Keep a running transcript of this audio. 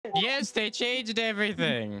Yes, they changed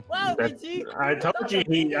everything. Wow, BT. I told you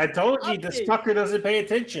this fucker doesn't pay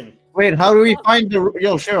attention. Wait, how do we find the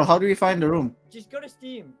yo, Cheryl, how do we find the room? Just go to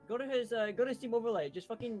Steam. Go to his go to Steam overlay. Just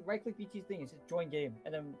fucking right click BT's thing and just join game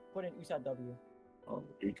and then put in USAT W. Oh,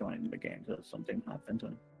 he joined the game, so something happened to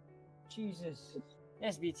him. Jesus.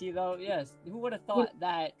 Yes, BT though, yes. Who would have thought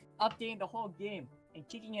that updating the whole game and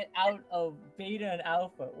kicking it out of beta and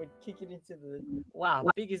alpha would kick it into the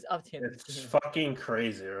biggest update. It's fucking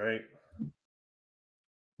crazy, right?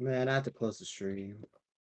 Man, I have to close the stream.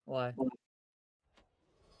 Why?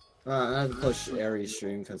 I have to close Aries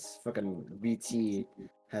stream because fucking BT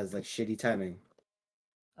has like shitty timing.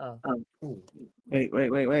 Oh. Wait.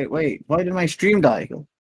 Why did my stream die?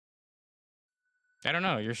 I don't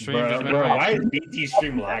know. Your stream. Bro, why is BT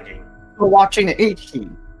stream lagging? We're watching the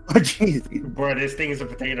HD. Oh, jeez. Bro, this thing is a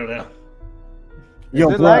potato now.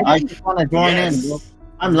 Yo, bro, I just want to join in, bro.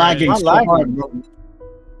 I'm lagging so hard, bro.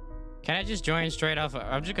 Can I just join straight off?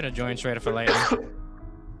 I'm just gonna join straight off of lightning.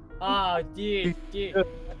 Oh, dude. You're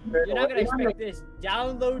not gonna expect this.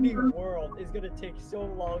 Downloading world is gonna take so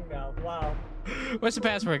long now. Wow. What's the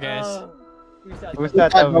password, guys? What's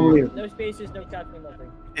that? No spaces, no caps, no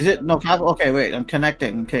nothing. Is it no cap? Okay, wait, I'm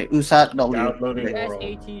connecting. Okay, USAT W. Downloading world.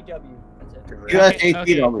 USATW. That's it.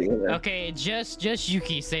 USATW. Okay, just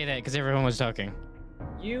Yuki say that because everyone was talking.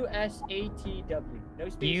 USATW. No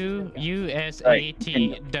spaces.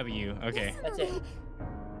 USATW. Okay. That's it.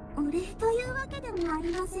 Are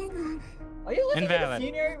you looking at the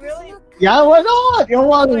scenery, really? Yeah, why not? Yo,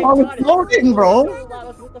 while it's loading, bro.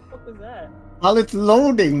 What the fuck was that? While it's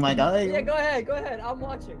loading, my guy. Yeah, go ahead. I'm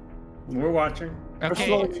watching. We're watching.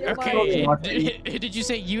 Okay. Did you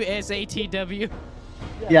say USATW?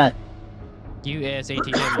 Yeah.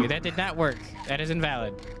 USATW. That did not work. That is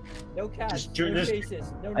invalid. No caps, no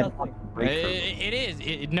spaces, no nothing. It is.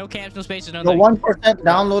 No caps, no spaces, no The nothing. 1%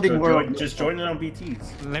 downloading world. Just join it on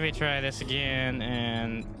BT's. Let me try this again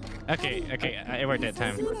and... Okay, it worked that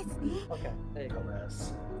time. Okay, there you go.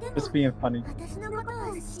 Just being funny.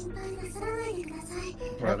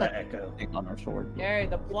 Bro, that echo. On our sword. Gary,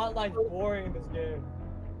 the plotline's boring in this game.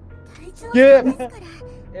 Yeah.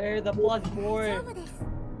 Gary, the plot's boring.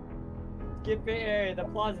 Skip it, Gary, the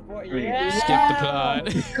plot's boring. Yeah! Skip the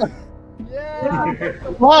plot. Yeah!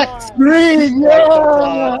 What? Screen,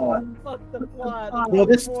 yeah! Fuck the plot. Yo,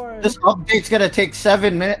 this update's gonna take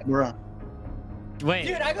 7 minutes, bro. Wait,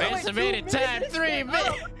 dude, I gotta wait estimated 2 time, minutes 3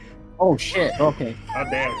 minutes. Oh shit, okay. Oh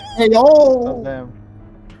damn. Hey yo! Oh, damn.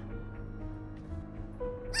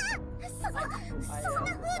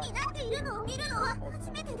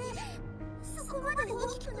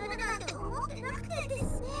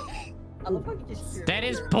 That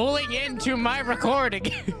is pulling into my recording.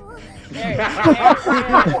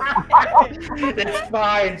 It's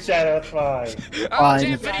fine, Shadow, it's fine. Oh,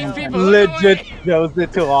 Japanese people, Legit goes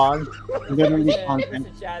it too long. Literally Listen,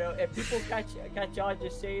 Shadow, if people catch on,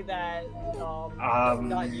 just say that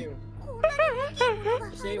not you.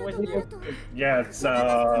 Just say it wasn't you. Yeah, it's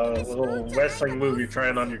a little wrestling movie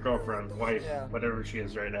trying on your girlfriend, wife, Yeah. whatever she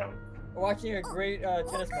is right now. We're watching a great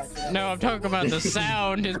tennis match. No, I'm talking about the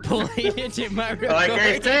sound is pulling into my recording. Like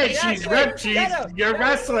I said, you're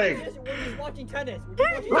wrestling. We're just watching tennis.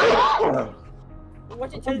 We're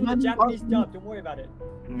watching tennis with Japanese dub. Don't worry about it.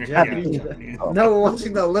 Japanese. No, we're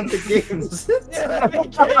watching the Olympic Games.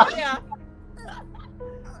 Yeah.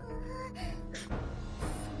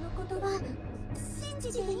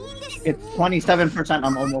 It's 27%.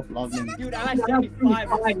 I'm almost logged in. Dude, I'm at 75.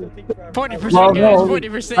 40%, guys. No,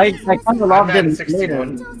 40%. I kind of logged in.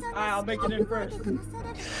 61. Alright, I'll make it in first.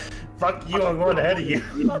 Fuck you, I'm going ahead of you.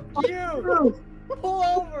 Fuck you! Pull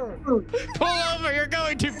over! Pull over, you're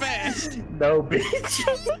going too fast. No, bitch.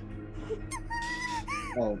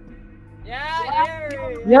 Oh. Yeah,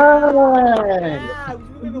 Harry! Yeah! Yeah,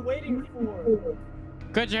 what we've been waiting for.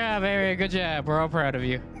 Good job, Harry. Good job. We're all proud of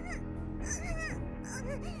you.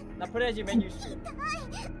 Now put it as your menu screen.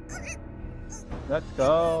 Let's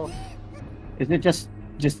go. Is it just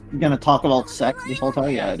gonna talk about sex this whole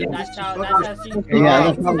time? Yeah, it is. That's how CGs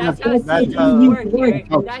Yeah, work. That's how that's CGs work, Harry.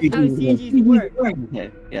 how That's how CGs work.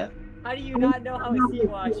 Okay, yeah. How do you not know how a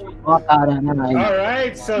C-Wash is?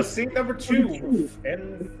 Alright, so scene number 2.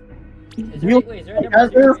 And Is there a number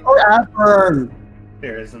 2? Forever.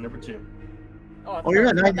 there is a number 2. Oh, you're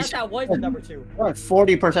at I 90. thought that was the number 2.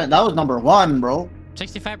 40%. That was number 1, bro.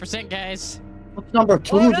 65%, guys. What's number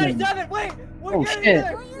 2? Oh, then? 97! Wait! We're Oh, getting shit.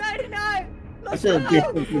 there! 99! Let's That's a go!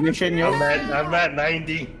 different position, yo. I'm at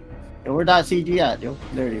 90. Yo, where that CG at, yo?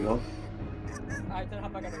 There you go. Alright, then how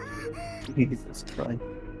am I gonna Jesus Christ.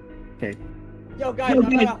 Okay. Yo, guys,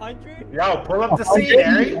 I'm at 100? Yo, pull up the scene,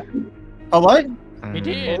 Harry. Oh, what? He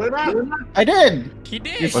did. Pull it up. I did. He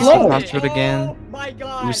did. It's What's slow. the password again? Oh my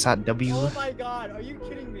god. Reset W. Oh my god, are you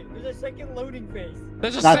kidding me? There's a second loading phase.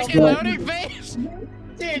 There's a That's second good. loading phase.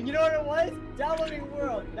 Dude, you know what it was? Downloading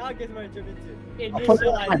world. Now guess what I turned into? I'll put it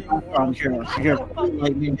on my Initializing background world. here. Here,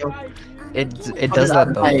 lightning, yo. It does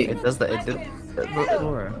that though. Hey. It does that. It did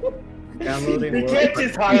before. Downloading You world. can't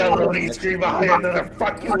just hide a loading screen behind another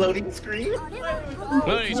fucking loading screen.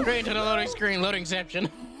 Loading screen to the loading screen. Loadingception.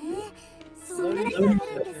 Loading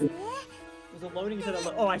There's a loading instead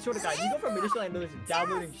of oh, I swear to God, you go from initializing those to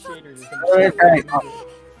downloading shaders.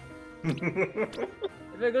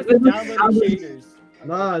 If it goes to downloading shaders.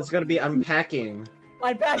 No, it's gonna be unpacking.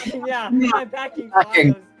 Unpacking, yeah. Unpacking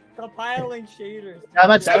Unpacking. files. Compiling shaders.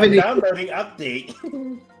 I'm at 70. Downloading update.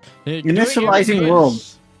 Initializing world.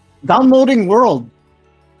 Downloading world.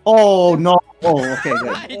 Oh no. Oh, okay, good.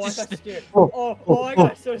 Oh, I got scared. I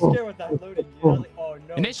got so scared with that loading. I was like, oh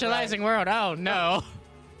no. Initializing world. Oh no.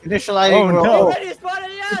 Initializing Oh, world. no. Oh, Already spotted,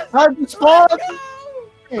 yes! time to spawn.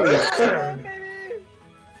 Let's go, baby!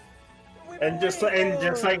 And just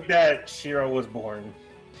like that, Shiro was born.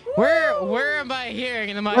 Where am I hearing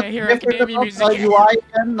in the My What's Hero different Academia about music? the UI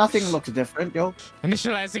again? Nothing looks different, yo.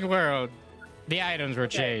 Initializing world. The items were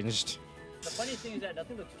Okay. changed. The funny thing is that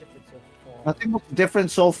nothing looks different so far. Nothing looks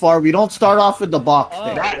different so far. We don't start off with the box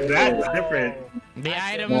thing. That's different. The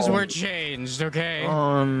items were changed. Okay.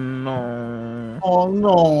 Oh no. Oh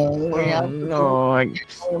no. We Oh have, no. I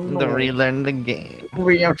oh, to no. relearn the game.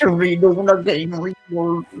 We have to redo the game.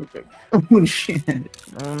 Oh shit.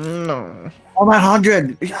 Oh no. Oh my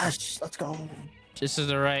 100. Yes, let's go. This is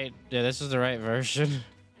the right. Yeah, this is the right version.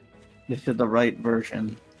 This is the right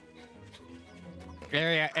version.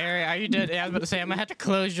 Area, are you dead? Yeah, I was about to say I'm gonna have to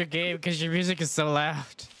close your game because your music is so loud.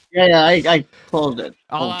 Yeah, I closed it.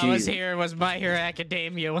 All Oh, I was geez. hearing was My Hero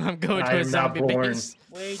Academia when I'm going to I a am not zombie born. base.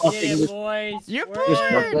 We Fucking- did it, boys. You're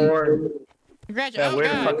We're born. Born. Congratulations! Yeah, Oh where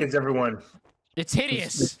the fuck god, is everyone? it's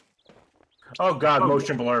hideous. Oh god,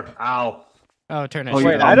 motion blur. Ow. Oh, turn that Oh, shit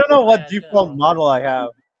Wait, off. I don't know what Yeah, default model I have.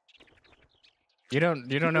 You don't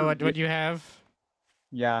know what you have.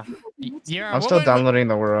 Yeah. You're a I'm still woman? downloading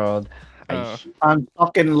the world. Oh. I'm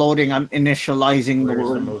fucking loading. I'm initializing the Where's the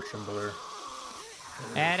world. motion blur?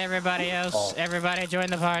 And everybody else, Oh. everybody join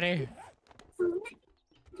the party.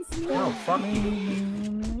 Oh, fuck me.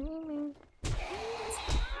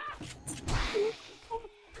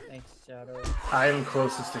 Thanks, Shadow. I'm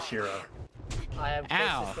closest to Shiro. I have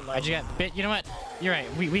Ow! closest to I just got bit. You know what? You're right.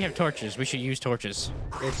 We have torches. We should use torches.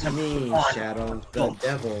 It's me, Shadow, the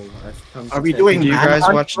devil. I've come to Are we tell doing Did you Manhunt,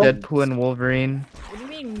 guys watch bro? Deadpool and Wolverine? What do you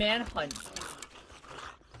mean manhunt?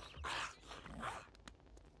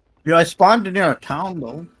 Yo, I spawned near a town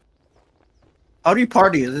though. How do you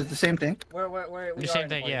party? Is it the same thing? Where we The are same in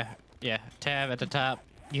the thing. point. Yeah. Tab at the top.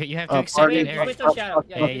 You have to accept Party. it. Eric. Wait, no, Shadow.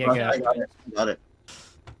 Yeah, you go. I got it. Got it.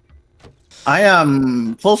 I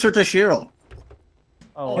am closer to Shiro.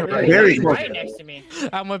 Oh, Oh, Right. Very you're close. right next to me.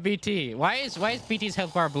 I'm with BT. Why is BT's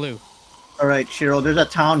health bar blue? All right, Shiro. There's a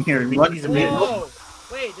town here. What? He's a man. Whoa!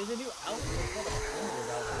 Wait, there's a new outfit.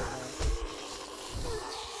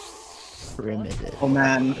 It's called a Ranger outfit Primitive. Oh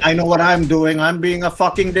man, I know what I'm doing. I'm being a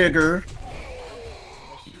fucking digger.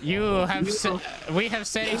 You have we have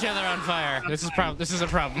set each other on fire. This is a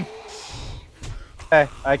problem. hey,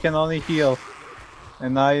 I can only heal.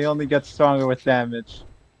 And I only get stronger with damage.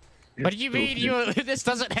 What do you mean this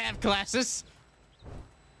doesn't have classes?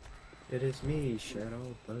 It is me,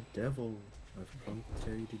 Shadow, the devil. I've come to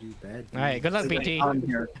tell you to do bad things. All right, good luck, There's a BT. town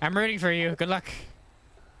here. I'm rooting for you. Good luck.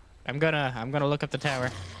 I'm gonna look up the tower.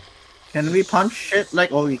 Can we punch shit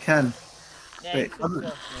like? Oh, we can. Yeah, Wait, it's so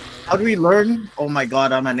tough, How do we learn? Oh my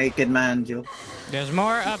god, I'm a naked man, Joe. There's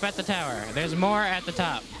more up at the tower. There's more at the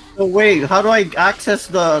top. So wait, how do I access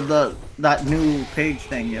that new page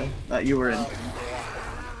thing, yo? That you were in?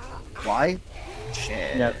 Why?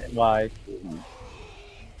 Shit. Yeah, why?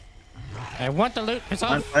 I want the loot. Piss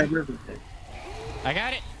I'm off. fiber. I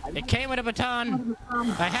got it. It came with a baton.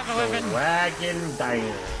 I have a weapon. Wagon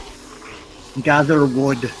diner. Gather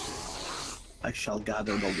wood. I shall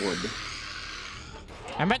gather the wood.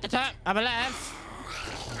 I'm at the top. I'm alive.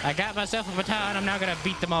 I got myself a baton. I'm now gonna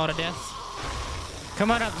beat them all to death.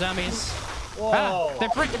 Come on up, zombies. Whoa! Ah, they're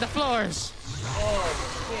breaking the floors.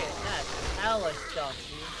 Oh shit, that's hella stuff,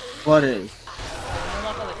 dude. What is?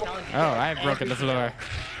 Unlock all the challenges. Oh, I've broken the floor.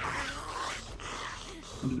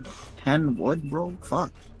 10 wood, bro?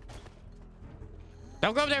 Fuck.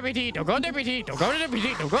 Don't go up there, BT. Don't go up there, BT. Don't go up there,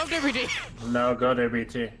 BT. Don't go up there, BT. No, go there,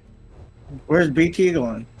 BT. Where's BT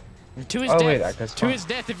going? To his Oh, death. wait, I guess To not. his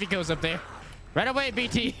death if he goes up there. Right away,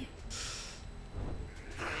 BT.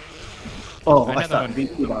 Oh, I Another thought one.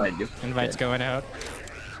 BT behind you. Invites going out.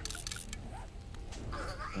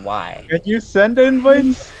 Why? Can you send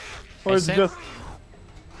invites? Or I is it sent- just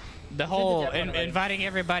The whole everyone already. inviting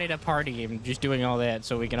everybody to party and just doing all that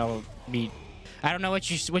so we can all meet. I don't know what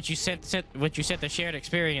you sent the shared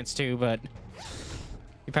experience to, but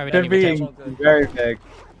you probably they're didn't even being touch. Good. very big?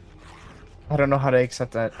 I don't know how to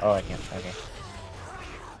accept that. Oh, I can't. Okay.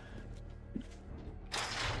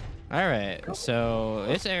 All right, so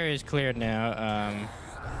this area is cleared now.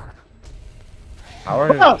 How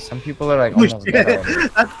are some people are like Oh, almost shit. dead already.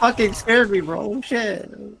 That fucking scared me, bro. Shit.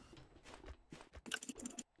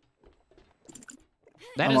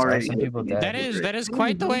 That I'm is already- Some people dead. that is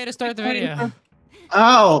quite the way to start the video.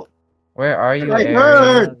 Ow! Where are you, I Ari?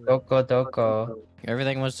 heard. Doko Doko.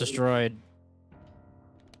 Everything was destroyed.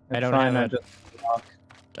 I It's don't fine, have I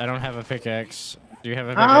a- I don't have a pickaxe. Do you have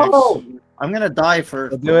a Ow! pickaxe? I'm gonna die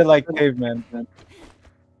first. I'll do it like caveman.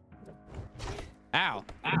 Ow!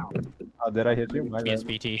 Oh, did I hit you? My Yes, bad.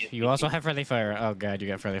 BT. You also have friendly fire. Oh god, you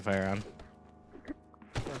got friendly fire on.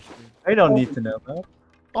 I don't need to know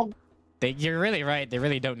that. You're really right. They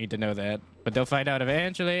really don't need to know that, but they'll find out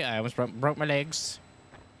eventually. I almost broke my legs.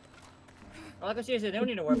 Like I said, they don't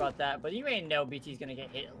need to worry about that, but you ain't know BT's gonna get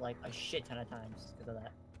hit like a shit ton of times because of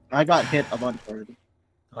that. I got hit a bunch already.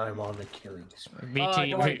 I'm on the killing spree. BT, Oh,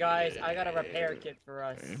 don't worry, guys. I got a repair kit for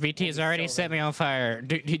us. BT has already set me on fire.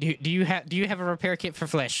 Do you have a repair kit for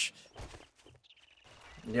flesh?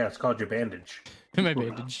 Yeah, it's called your bandage. My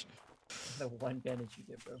bandage. The one bandage you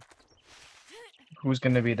get, bro. Who's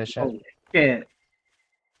gonna be the chef? Oh, shit.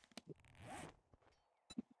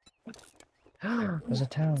 There's a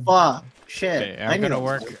town. Fuck. Shit. Okay, I I'm need gonna a-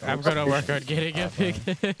 work on getting a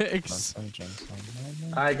pickaxe.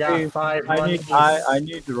 I got 5 I money.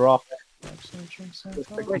 need rock.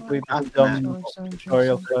 Quickly, dumb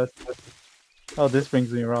tutorial quest. Oh, this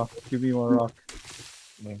brings me rock. Give me more rock.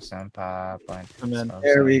 And then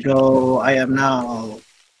There we go. I am now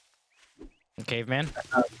Caveman.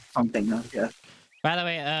 something now. Yeah. By the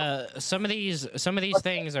way, some of these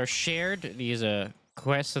things are shared. These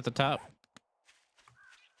quests at the top.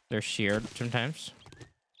 They're shared sometimes.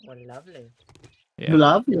 What lovely. Yeah.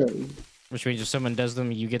 Lovely. Which means if someone does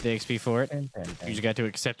them, you get the XP for it. You just got to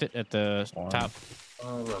accept it at the top.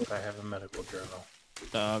 Oh, look, I have a medical journal.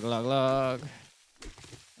 Log, log, log.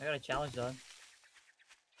 I got a challenge, dog.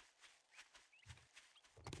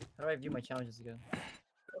 How do I view my challenges again?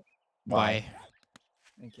 Why?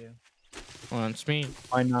 Thank you. Wants me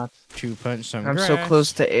why not? to punch some I'm so grass.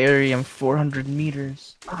 close to Airy. I'm 400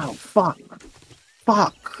 meters. Oh, fuck.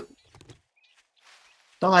 Fuck.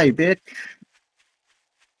 Die, bitch.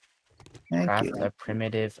 Thank Craft you. a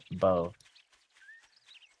primitive bow.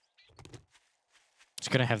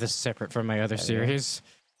 Just gonna have this separate from my other series.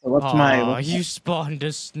 So what's Aw, my you spawned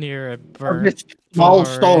us near a harvest bird small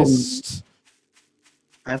forest. stones?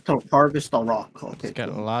 I have to harvest a rock. Okay. It's got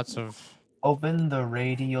cool. lots of. Open the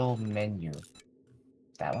radial menu.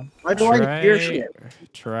 That one? Why do I hear shit?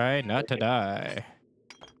 Try not to die.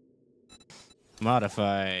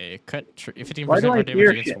 Modify. Cut 15% Why do more I damage hear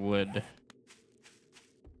against shit? wood.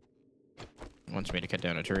 Wants me to cut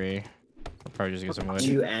down a tree. I'll probably just get some wood.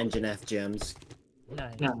 2 Anjanath gems.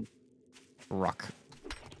 Nice. Yeah. Rock.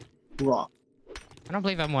 Rock. I don't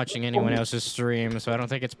believe I'm watching anyone else's stream, so I don't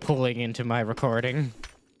think it's pulling into my recording.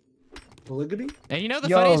 Polygamy? And you know the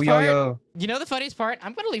funniest part? yo. You know the funniest part?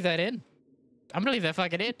 I'm gonna leave that in. I'm gonna leave that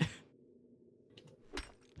fucking in.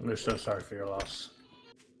 We're so sorry for your loss.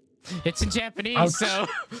 It's in Japanese, so.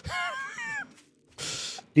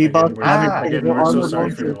 Debug. Again, we're so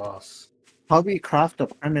sorry for your loss. How do we craft a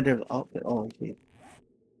primitive outfit? Oh, okay.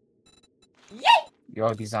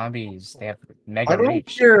 Yo, these zombies, they have Why mega do I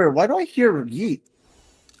reach. hear? Why do I hear yeet?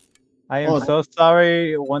 I am Oh. so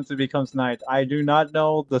sorry once it becomes night. I do not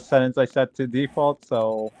know the settings I set to default,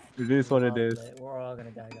 so it is what it is. We're all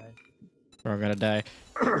gonna die, guys. We're gonna die.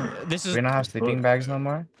 This is We don't have sleeping bags no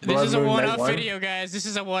more? this is a Blood Moon Night one-off 1? video, guys. This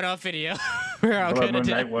is a one-off video. We're all Blood gonna Moon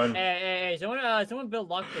die. Night 1. Hey, someone build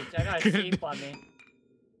lockpicks. I got a safe on me.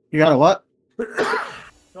 You got a what?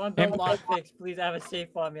 Someone build lockpicks. Please, I have a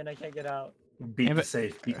safe on me and I can't get out. Beat the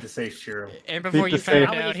safe, Shiro. And before Beat you the found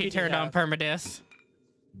safe. out, he turned on permadeath.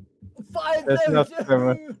 5 That's not damage!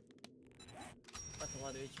 fair. That's a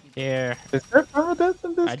lot of HP. Here, Is there permadeath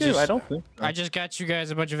in this I game? just- I don't think so. I just got you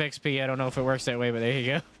guys a bunch of XP. I don't know if it works that way, but there you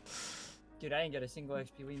go. Dude, I didn't get a single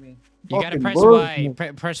XP. What do you mean? You gotta Fucking press bird.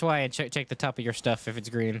 Y. Press Y and check the top of your stuff if it's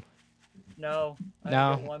green. No. I No.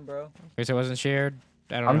 didn't get one, bro. Because it wasn't shared.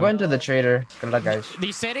 I don't I'm know. going to the trader. Good luck, guys.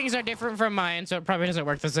 These settings are different from mine, so it probably doesn't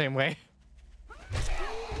work the same way.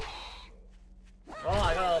 Oh,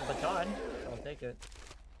 I got a baton. I'll take it.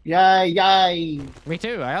 Yay, yay. Me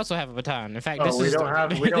too. I also have a baton. In fact, Oh, this we is don't have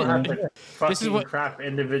to This is fucking what- crap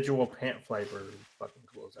individual pant flavors. Fucking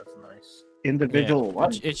clothes. That's nice. Individual Yeah,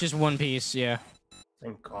 what? it's just one piece. Yeah,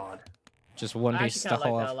 Thank God. just one I piece. actually The kind of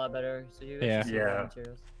whole. like that a lot better. So you guys Yeah. see the raw Yeah.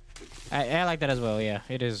 materials. I like that as well. Yeah,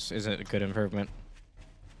 it is a good improvement.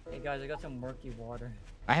 Hey guys, I got some murky water.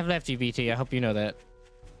 I have left you, BT. I hope you know that.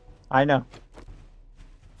 I know.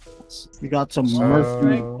 You got some So- mercy.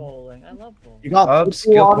 Strike bowling. I love bowling. You got Up purple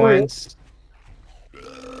skill water. points.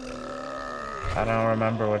 I don't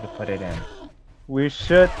remember where to put it in. We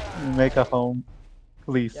should make a home.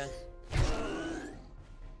 Please. Yes.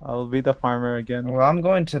 I'll be the farmer again. Well, I'm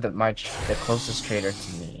going to the closest trader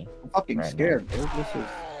to me. I'm fucking Right scared, dude. This is.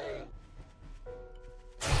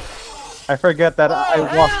 I forget that I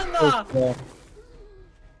Oh, walked hell close there.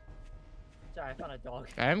 Sorry, I found a dog.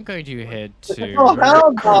 I'm going to head Oh, to.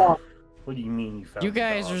 hell no! What do you mean you found You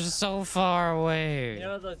guys the are dog? so far away. You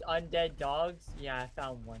know those undead dogs? Yeah, I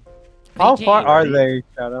found one. How BT, far are they,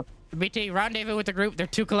 Shadow? BT, rendezvous with the group. They're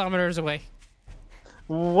 2 kilometers away.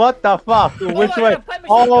 What the fuck? Which I way? got a pipe machine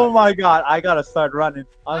Oh gun. my god, I gotta start running.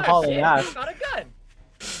 I'm Oh, hauling shit, ass. I got a gun.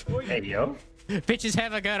 Boy, Hey yo. Bitches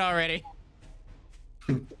have a gun already.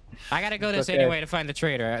 I gotta go this okay. anyway to find the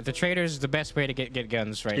trader. The trader's the best way to get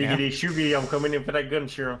guns right now. Giggity shoogity, I'm coming in for that gun,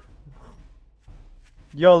 Shiro.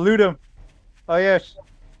 Yo, loot him. Oh yeah,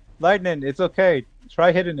 Lightning, it's okay.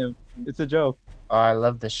 Try hitting him. It's a joke. Oh, I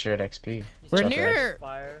love this shirt XP. We're Okay. near.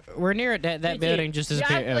 Fire. We're near that BT, building just yeah, I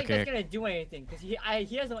disappeared. feel like Okay. that's gonna do anything because he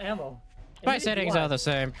has no ammo. And My neither do settings I. are the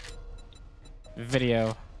same.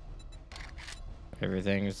 Video.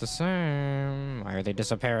 Everything's the same. Why are they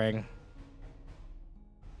disappearing?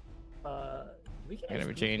 We can Gonna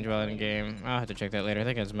be exclude changed the while in plane. game. I'll have to check that later. I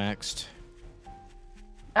think it's maxed.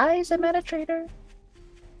 I am a trader.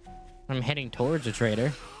 I'm heading towards a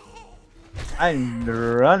trader. I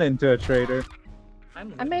run into a trader.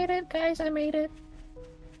 I made it, guys. I made it.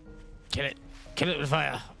 Kill it. Kill it with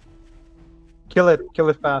fire. Kill it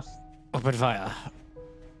fast. Open fire.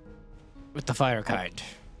 With the fire kind.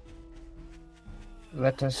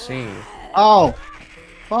 Let us see. Oh!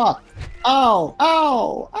 Fuck! Oh!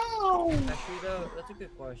 Ow! Ow! Actually, though, that's a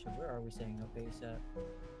good question. Where are we setting up base at?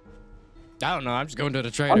 I don't know. I'm just going to the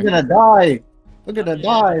trader. I'm gonna die! I'm gonna I'm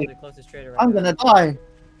die! the closest trader right I'm now. gonna die!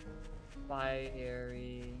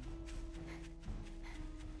 Fiery.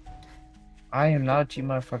 I am not a cheap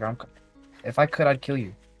motherfucker. If I could, I'd kill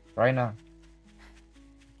you. Right now.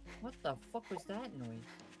 What the fuck was that noise?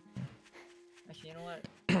 Actually, you know what?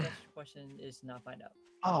 The next question is to not find out.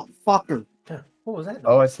 Oh, fucker! What was that?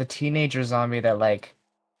 Oh, it's the teenager zombie that, like,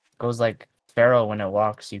 goes, like, feral when it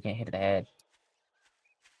walks. So you can't hit the head.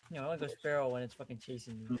 You know, it only goes feral when it's fucking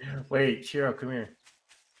chasing you. Wait, Shiro, come here.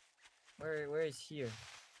 Where is here?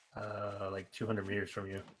 Like 200 meters from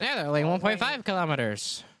you. Yeah, they're only 1.5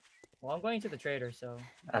 kilometers. Well, I'm going to the trader, so.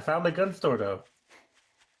 I found the gun store though.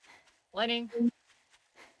 Lightning,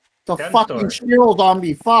 The Gun fucking store. Shiro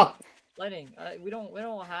zombie, fuck! lightning. We don't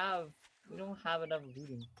have enough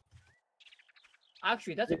looting.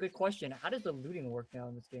 Actually, that's a good question. How does the looting work now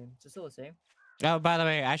in this game? Is it still the same? Oh, by the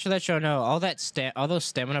way, I should let you know all those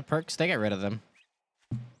stamina perks. They got rid of them.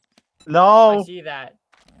 I No! see that.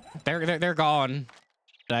 They're gone.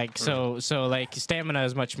 Like so like stamina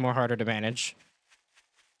is much more harder to manage.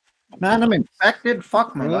 Man, I'm infected?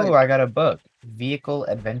 Fuck my Ooh, life. I got a book. Vehicle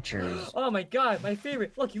Adventures. Oh my god, my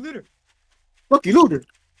favorite. Lucky looter. Lucky looter!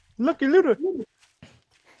 Lucky looter!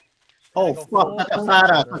 Oh, go fuck, full that's a fat ass,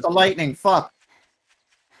 perception. that's a lightning, fuck!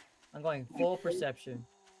 I'm going full perception.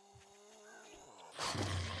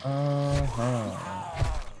 Uh-huh.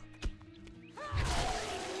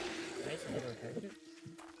 Nice and little character.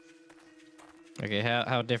 Okay,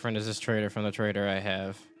 how different is this trader from the trader I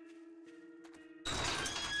have?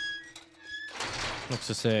 Looks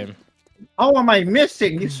the same. How am I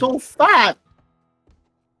missing? He's so fat!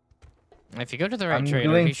 If you go to the right I'm trader,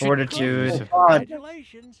 doing he should- fortitude. Oh, God.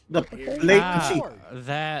 Congratulations. The Here's latency.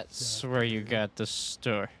 That's where you got the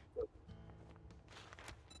store.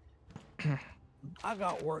 I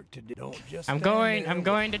got work to do. Don't just I'm stand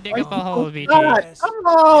going there to dig up a hole, BT. God, Yes.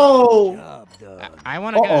 no! Job done. I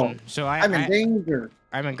want a Uh-oh. gun, so I'm in danger.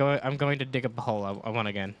 I'm going to dig up a hole. I want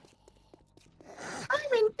a gun.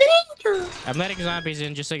 I'm in danger! I'm letting zombies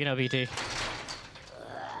in, just so you know, BT.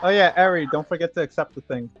 Oh yeah, Ari, don't forget to accept the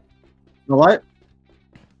thing. You know what?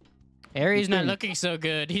 Aries not looking so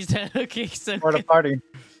good. He's not looking so For the good. party.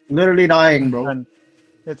 Literally dying, bro. And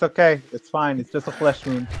it's okay. It's fine. It's just a flesh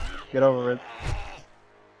wound. Get over it.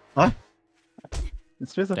 Huh?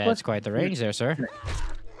 It's just a That's flesh. quite the range there, sir.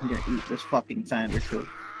 I'm gonna eat this fucking sandwich, too.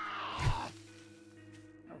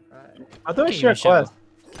 Alright. I thought I Okay, share Michelle. quest.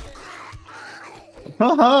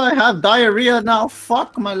 I have diarrhea now.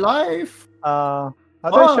 Fuck my life. How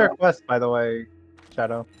do I share quest, by the way,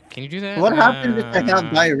 Shadow? Can you do that? What happened if I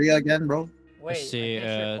have diarrhea again, bro? Wait, see, I can't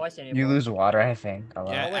share quest anymore. You lose water, I think. A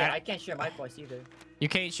lot. Yeah, Oh wait, I can't share my quest either. You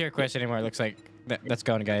can't share quests anymore. It looks like that's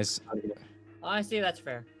gone, guys. Honestly, that's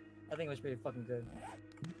fair. I think it was pretty fucking good.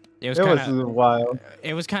 It was It was kind of wild.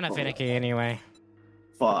 it was kind of finicky anyway.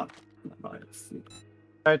 Fuck.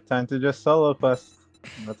 Alright, time to just solo quest.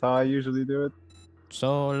 That's how I usually do it.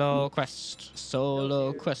 Solo quest.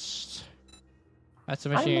 Solo quest. That's a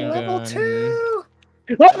machine I'm level gun. 2!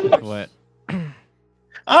 What?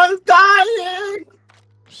 I'm dying.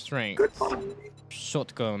 Strength.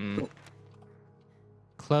 Shotgun.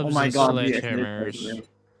 Clubs Oh my and God, sledgehammers.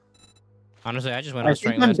 Honestly, I just went I on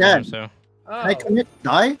strength think I'm last time, dead. so. Oh, Can I commit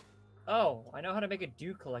die? oh, I know how to make a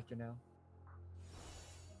dew collector now.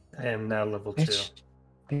 I am now level 2. Bitch.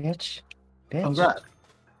 Bitch. Bitch. Congrats.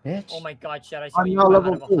 Bitch. Oh my god, Chad, I I'm saw you now out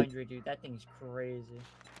level of 2. 100, dude. That thing's crazy.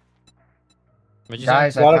 What'd you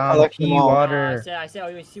Guys, say? I Gotta found collect pea them all. I water. said, I see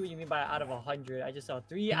what you mean by out of 100. I just saw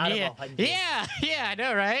 3 out yeah. of 100. Yeah, I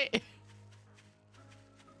know, right?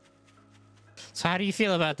 So how do you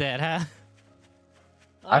feel about that, huh?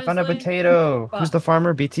 I found a Honestly, potato. fuck. Who's the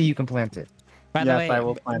farmer? BT, you can plant it. By the Yes, way, I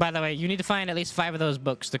will find- by the way, you need to find at least 5 of those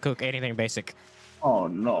books to cook anything basic. Oh Oh,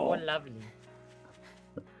 no. lovely.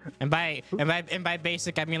 And by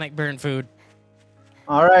basic, I mean like burnt food.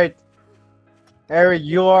 Alright. Eric,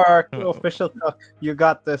 you are our Oh. official cook. You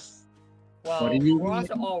got this. Well, do you we're mean?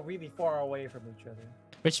 also all really far away from each other.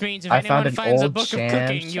 Which means if I found anyone an finds a old book of sham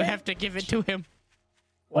cooking, you shit. have to give it to him.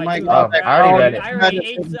 What, my dude, God, I already read it.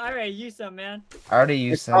 I already used some, man. I already I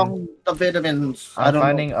used some. found the vitamins. I I'm don't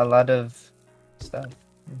finding know. a lot of stuff.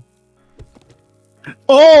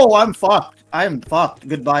 Oh, I'm fucked. I'm fucked.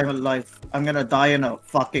 Goodbye, life. I'm gonna die in a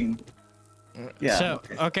fucking. Yeah. So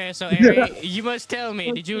okay, so Ari, you must tell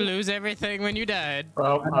me, did you lose everything when you died?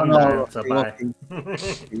 Well, I I'm don't know. dead, so bye.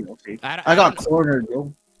 We'll see. I I got cornered,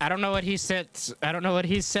 bro. I don't know what he set. I don't know what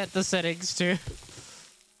he set the settings to.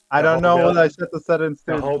 I The don't know whole what I building- set the settings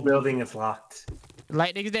The to. whole building is locked.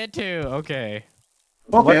 Lightning's dead too. Okay.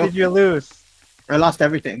 What Okay. did you lose? I lost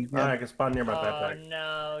everything. Yeah. I can spawn near my Oh backpack.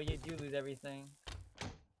 no, you do lose everything.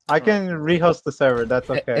 I can rehost the server. That's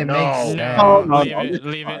okay. It No. makes sense. No, no, leave no, it, it's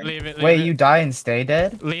leave it, fine. leave it. Wait, leave you it. die and stay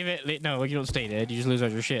dead? Leave it. No, you don't stay dead. You just lose all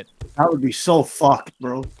your shit. That would be so fucked,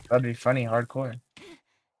 bro. That'd be funny, hardcore.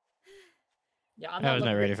 Yeah, I'm I was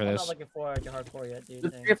not ready for I'm this. not looking forward to hardcore yet, dude.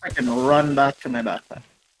 Let's see if I can run back to my backpack.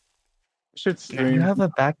 Should Do stream. you have a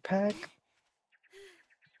backpack?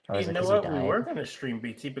 Or is You it know 'cause you what? We died? were gonna stream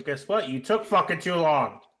BT, but guess what? You took fucking too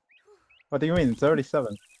long. What do you mean? It's already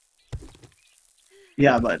 7.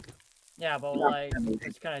 Yeah, but Yeah, but like,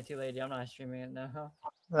 it's kind of too late. I'm not streaming it now.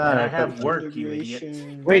 And I have work, you idiot.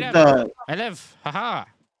 wait, Wait the I live. Haha.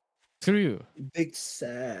 Screw you. Big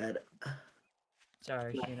sad.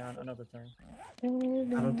 Sorry, Sheena, another time. I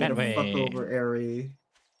don't That get a fuck way. over Airy.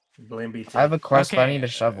 Blame BT. I have a quest, but I Okay. need a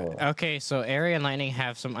shovel. Okay, so Ari and Lightning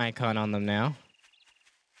have some icon on them now.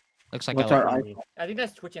 Looks like What's I our like icon? I think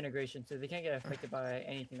that's Twitch integration, so they can't get affected by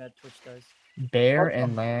anything that Twitch does. Bear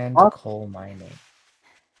and land What? coal mining.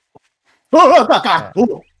 Oh, Kaka!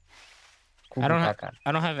 Oh, I don't have- Kubaka.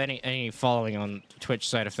 I don't have any following on Twitch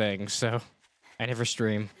side of things, so I never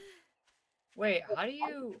stream. Wait, how do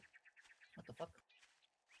you? What the fuck?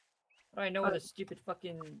 How do I know where the stupid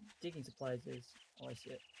fucking digging supplies is? Oh, I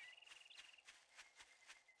see it.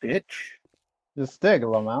 bitch. Just dig,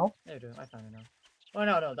 Lamau. There we go. I found it now. Oh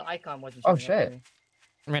no, the icon wasn't. Oh, showing up for shit. me.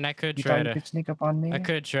 I mean, I could You try thought you to. could sneak up on me? I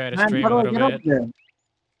could try to Man, stream how do a I little get up bit. there?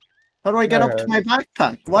 How do I get up to Alright. my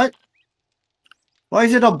backpack? What? Why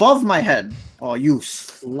is it above my head? Oh, you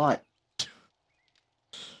slut.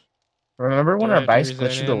 Remember when Do I our have to bikes resign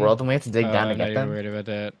glitched through the in? world and we had to dig Oh, down to I'm not get even them? worried about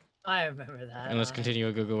that. I remember that. And let's continue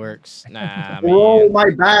with Google Works. Nah, Bro, man. my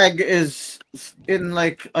bag is in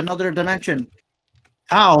like another dimension.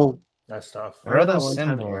 How? That's tough. What are Remember that those one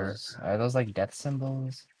time symbols? Are those like death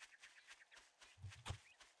symbols?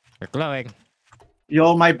 They're glowing.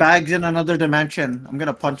 Yo, my bag's in another dimension. I'm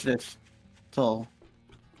gonna punch this. So,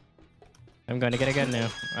 I'm going to get a gun now.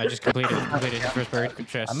 I just completed the first bird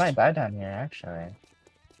chest. I might die down here, actually.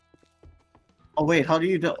 oh wait, how do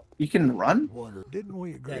you do? You can run Wonder, didn't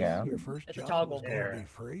we agree Yeah. your first It's a job toggle. was gonna be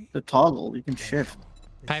free? the toggle. You can shift.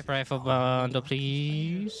 Pipe rifle bundle,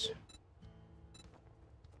 please.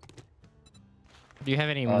 Do you have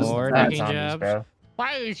any Oh, this is more bad digging zombies, jobs? bro.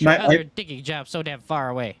 Why is your My- other digging job so damn far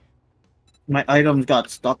away? My items got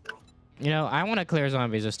stuck. You know, I want to clear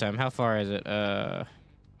zombies this time. How far is it?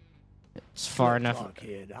 It's far enough.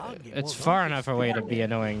 Blockhead, I'll get It's more far buckets enough away to for be you.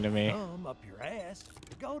 annoying to me. Come up your ass.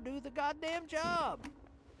 Go do the goddamn job.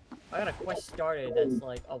 I got a quest started that's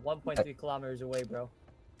like a 1.3 kilometers away, bro.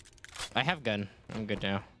 I have gun. I'm good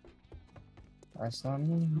now. That's not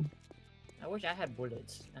me. I wish I had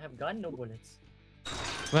bullets. I have gun, no bullets.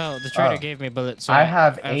 Well, the trader Oh. gave me bullets. So I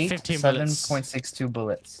have 15 bullets. 7.62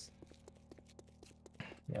 bullets.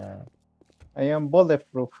 Yeah. I am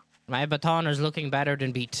bulletproof. My baton is looking battered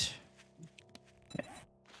and beat.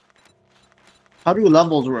 How do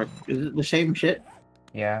levels work? Is it the same shit?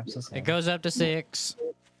 Yeah. It's the same. It goes up to 6.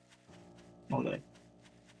 Okay.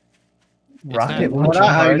 Rocket not- launcher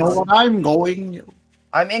I know hearts. what I'm going.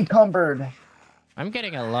 I'm encumbered. I'm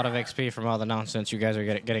getting a lot of XP from all the nonsense you guys are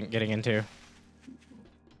getting into.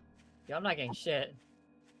 Yeah, I'm not getting shit.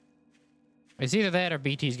 It's either that or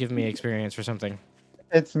BT's giving me experience or something.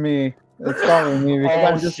 It's me. It's probably me because Oh,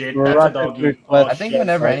 I'm just shit, that's a rushing doggy. through Oh, I think shit.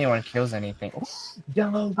 whenever anyone kills anything.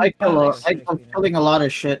 Yellow. I'm killing a lot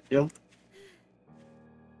of shit, yo.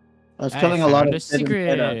 I was killing a lot found of a shit.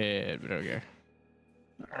 secret. But okay.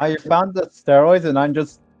 I found the steroids and I'm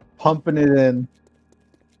just pumping it in.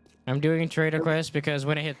 I'm doing trader quest because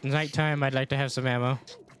when it hits nighttime, I'd like to have some ammo.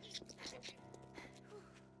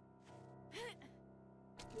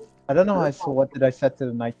 I don't know what did I set to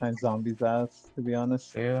the nighttime zombies as, to be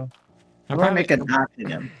honest. 2, I'm I'm probably making that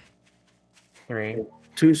again. 3,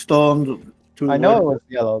 2 stones. 2 I know it wood. was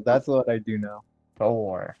yellow. That's what I do know.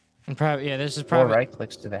 4. I'm probably this is 4 probably right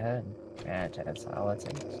clicks to the head. Yeah, that's all it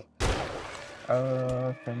takes.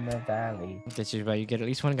 Oh, from the valley. this is why you get at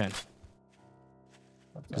least one gun.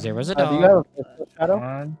 Because there was a Do you dog. have a pistol, Shadow?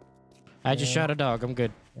 One. I just shot a dog. I'm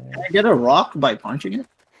good. Can I get a rock by punching it?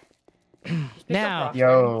 Now,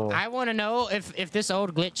 Yo. I want to know if this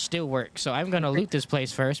old glitch still works. So I'm gonna loot this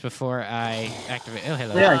place first before I activate. Oh,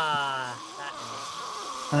 hello. Yeah. That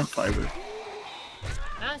Plant fiber.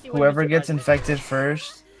 honestly, Whoever gets infected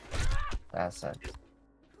first. That sucks.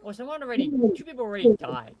 Well, someone already. 2 people already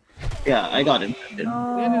died. Yeah, I got it. haven't been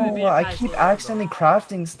Oh, I past keep the- accidentally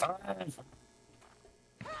crafting stuff.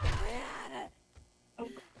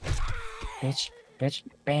 Bitch,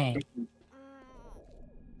 bang.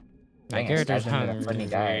 My Dang, character's I stabbed him in the funny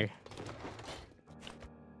guy.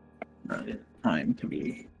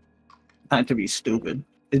 hungry. Time to be stupid.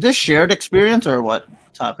 Is this shared experience or what's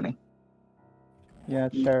happening? Yeah,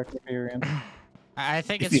 share experience. I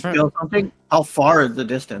think If it's you from. kill something, how far is the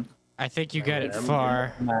distance? I think you got it I'm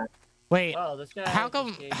far. Nah. Wait, Wow, this guy how just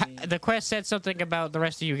come gave me- the quest said something about the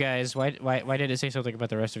rest of you guys? Why did it say something about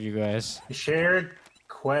the rest of you guys? Shared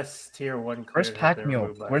quest tier 1. Where's cleared Pack has been Mule?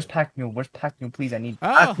 removed by- Where's Pack Mule? Where's Pack Mule? Please, I need.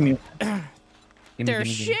 Oh, Give me- Gimme, they're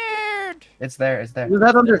gimme, gimme. shared. It's there. It's there. Is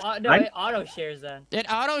that under? No, it auto shares then. It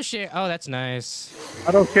auto share. Oh, that's nice.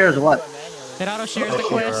 I don't care what. It auto shares the Hi,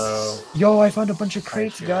 quest. Shiro. Yo, I found a bunch of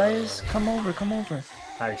crates, Shiro. guys. Come over, come over.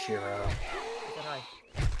 Hi, Shiro.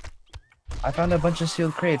 I found a bunch of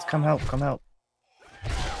sealed crates. Come help, come help.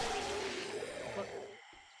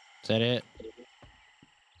 Is that it?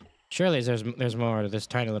 Surely there's more to this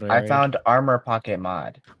tiny little area. I found armor pocket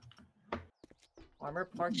mod. Armor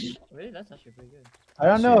parts. Really, that's actually pretty good. I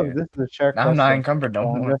don't know Shit. if this is a share Now I'm not question, encumbered so no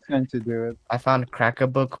I'm more. just going to do it. I found crack a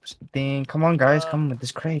book thing. Come on, guys, come with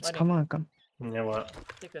this crates. Lenny. Come on, come. You know what?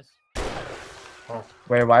 Take this.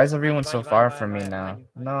 Wait, why is everyone so Lenny, far Lenny, from me Lenny, now? Lenny,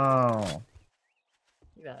 Lenny. No.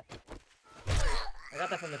 Look at that. I got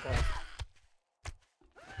that from the quest.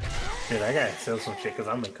 Dude, I gotta sell some shit because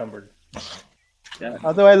I'm encumbered.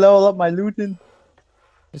 How do I level up my looting?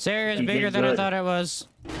 This area is You did bigger than I good. thought it was.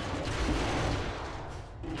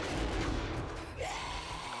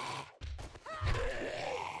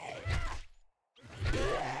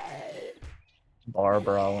 Bar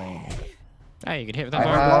brawling. Oh, you can hit with the I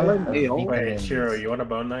bar. have Hey, a oh. Wait, beacon. Shiro, you want a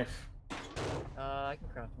bone knife? I can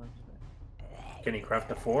craft one. Can you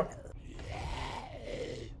craft a 4?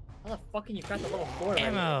 How the fuck can you craft a level 4 right now?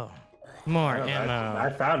 Ammo. More I don't know, ammo. I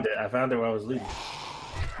found it. I found it while I was looting.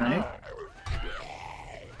 Right?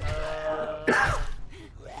 You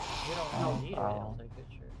don't need it. I'll take it,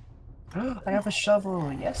 sure. I have a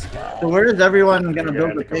shovel. Yes, guys. So where is everyone gonna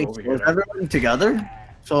You're build gonna the have to come base? over Is here. everyone together?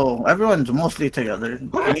 So everyone's mostly together.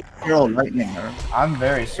 You're all lightning, or I'm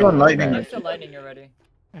very You're sorry. lightning. I'm still lightning already.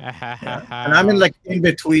 and I'm in like in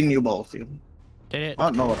between you both. You. Did it? I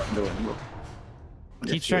don't know what I'm doing, bro.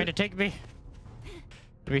 Keeps trying to take me.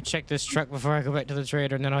 Let me check this truck before I go back to the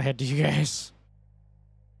trader, and then I'll head to you guys.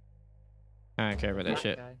 I don't care about that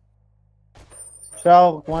shit. Guy.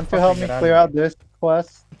 Shall want to help me get out of clear here. out this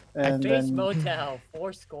quest? And Base then motel,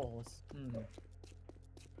 4 skulls.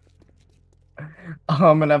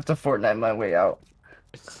 I'm gonna have to Fortnite my way out.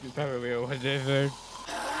 Probably whatever.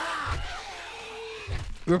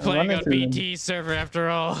 We're playing on wanted to- BT server after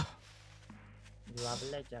all. Blah,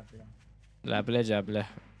 blah, blah, blah. Blah blah blah blah.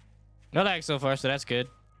 No lag so far, so that's good.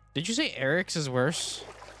 Did you say Eric's is worse?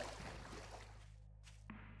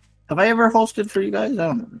 Have I ever hosted for you guys? I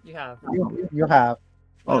don't know. You have. You have.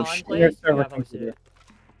 Oh No, shit! Unplayed, you server have hosted it.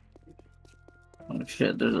 Oh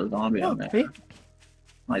shit! There's a zombie on there.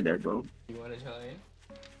 Hi there, bro. You want to join?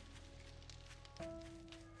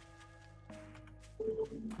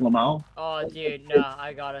 Lamau. Oh, dude, nah,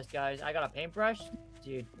 I got us, guys. I got a paintbrush.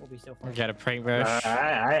 Dude, we'll be so fun. Got a paintbrush.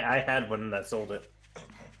 I had one that sold it.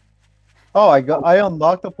 Oh, I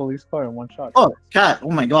unlocked the police car in one shot. Oh, cat! Oh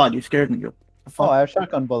my god, you scared me. Oh, I have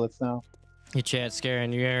shotgun bullets now. Your chat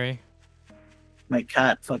scaring you, Gary. My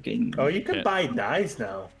cat fucking. Oh, you can buy dyes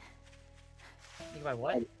now. You can buy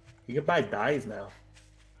what? You can buy dyes now.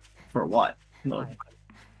 For what? No. Why?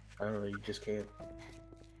 I don't know. You just can't.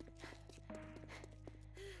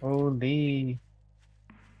 Holy.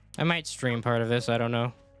 I might stream part of this. I don't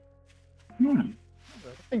know. I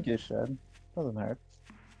think you should. Doesn't hurt.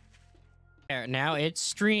 There, now it's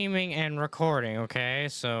streaming and recording. Okay,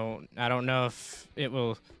 so I don't know if it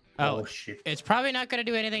will. Oh shit! It's probably not going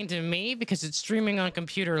to do anything to me because it's streaming on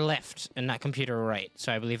computer left and not computer right.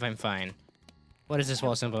 So I believe I'm fine. What does this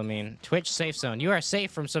wall symbol mean? Twitch safe zone. You are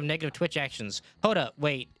safe from some negative Twitch actions. Hold up,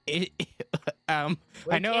 wait. I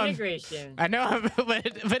know integration. I know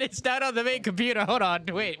but it's not on the main computer. Hold on.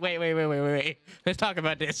 Wait. Let's talk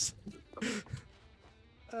about this.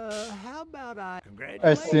 How about I...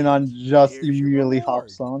 Sinan just Here's your immediately reward.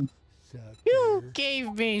 hops on. You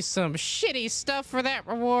gave me some shitty stuff for that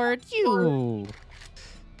reward. You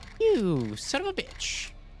son of a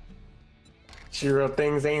bitch. Shiro,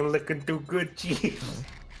 things ain't looking too good, Chief.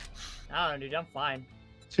 I don't know, dude. I'm fine.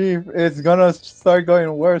 Chief, it's gonna start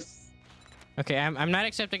going worse. Okay, I'm not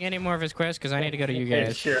accepting any more of his quests because I need to go to you Hey,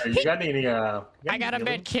 guys. Shiro, you got any? I got a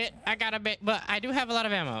med kit. But I do have a lot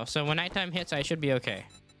of ammo. So when nighttime hits, I should be okay.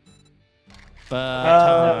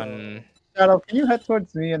 But Shadow, can you head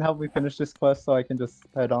towards me and help me finish this quest so I can just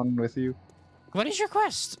head on with you? what is your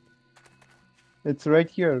quest? It's right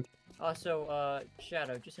here. Also,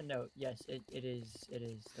 Shadow, just a note. Yes, it is still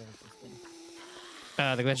existing.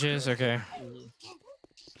 The glitches. Okay.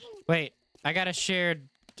 Wait, I got a shared.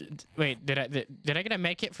 Wait, did I get a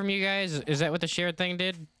med kit from you guys? Is that what the shared thing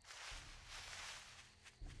did?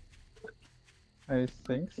 I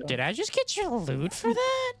think so. Did I just get your loot for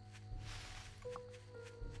that?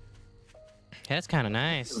 That's kind of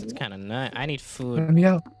nice. That's kind of nice. I need food.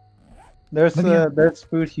 Yeah. There's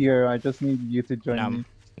food here. I just need you to join me.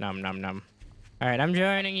 Nom. All right, I'm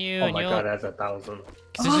joining you. Oh and my you'll... god, that's 1,000.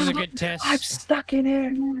 This is a good test. I'm stuck in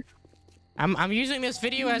here. I'm using this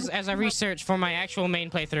video as a research for my actual main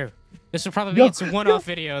playthrough. This will probably be its one-off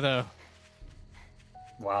video though.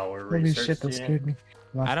 Wow, we're Holy researching. shit, that scared me.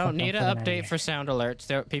 I don't need an update for sound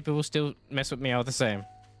alerts. People will still mess with me all the same.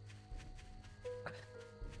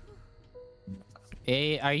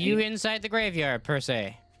 Hey, are you inside the graveyard per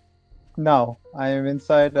se? No, I am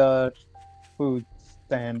inside a food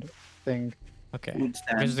stand thing. Okay. Food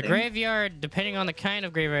stand Because the thing. graveyard, depending on the kind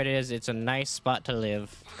of graveyard it is, it's a nice spot to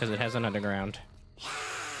live because it has an underground.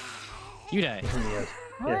 You die.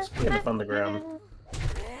 Yes, get it on the ground.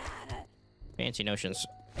 Fancy notions.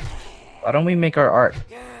 Why don't we make our art?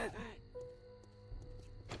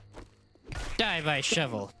 Die by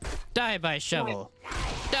shovel. Die by shovel.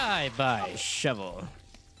 Die by shovel.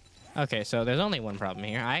 Okay, so there's only one problem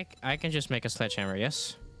here. I can just make a sledgehammer,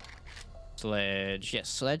 yes? Sledge, yes,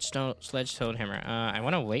 sledge-toed hammer. I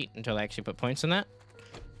want to wait until I actually put points in that.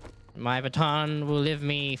 My baton will live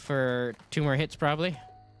me for 2 more hits, probably.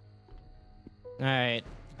 Alright,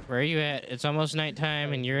 where are you at? It's almost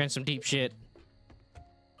nighttime and you're in some deep shit.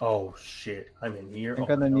 Oh shit, I'm in here. I'm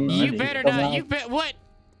gonna need You better not, you bet, what?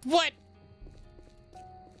 What?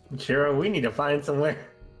 Shiro, we need to find somewhere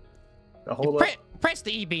to hold up. Press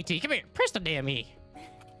the EBT, come here, press the damn E.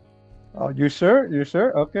 Oh, you sure? You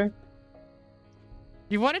sure? Okay.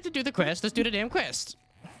 You wanted to do the quest, let's do the damn quest.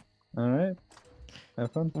 Alright.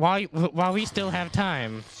 Have fun. While we still have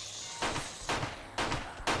time.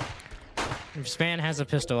 Span has a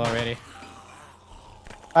pistol already.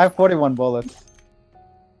 I have 41 bullets.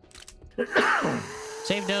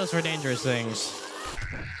 Save those for dangerous things.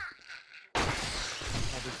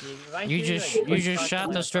 You just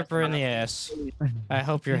shot the stripper in the ass. I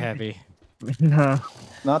hope you're happy. No.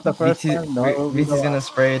 Not the first time. No. BT's gonna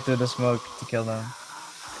spray it through the smoke to kill them.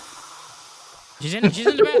 She's in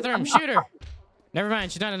the bathroom. Shoot her. Never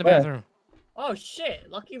mind. She's not in the bathroom. Oh shit!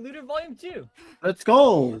 Lucky Looter Volume 2. Let's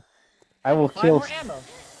go. I will 5 kill. more ammo.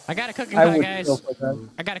 I got a cooking I pot, would guys. kill for that.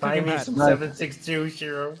 I got a Find cooking me pot. some 7.62,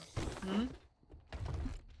 Shiro.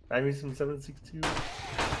 I need some 7.62.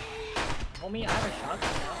 Homie, I have a shotgun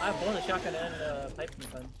now. I have both a shotgun and a pipe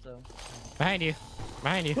gun, so. Behind you.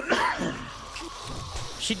 Behind you.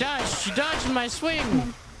 She dodged. She dodged my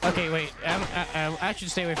swing. Okay, wait. I should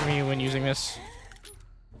stay away from you when using this.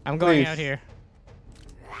 I'm going out here.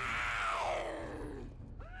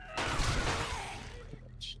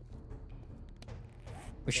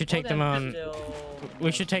 We should take them on.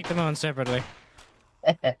 We should take them on separately.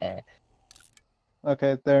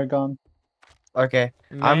 Okay, they're gone. Okay,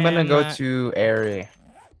 I'm gonna go Man, to Airy.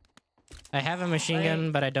 I have a machine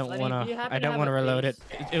gun, but I don't Lenny, wanna. do you happen I to don't have wanna a reload base?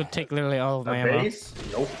 it. It'll take literally all of A my ammo. base?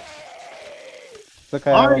 Nope. It's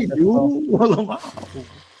okay. Are I you? will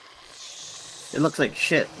It looks like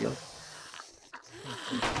shit, yo.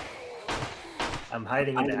 I'm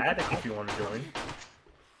hiding in the attic if you want to join.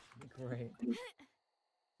 Great.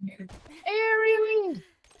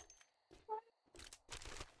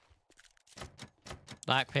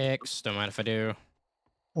 Lockpicks. Don't mind if I do.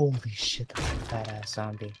 Holy shit, that's a fat ass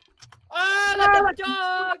zombie. Oh, not the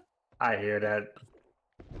dog! I hear that.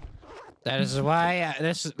 That is why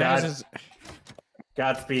this God. is.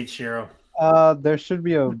 Godspeed, Shiro. There should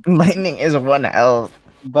be a Lightning is 1 health.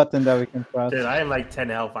 button that we can press. Dude, I am like 10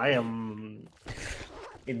 health. I am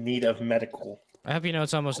in need of medical. I hope you know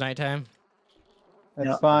it's almost nighttime.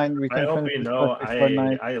 It's fine. We I can hope finish you this know quest before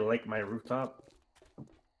night. I like my rooftop.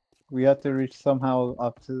 We have to reach somehow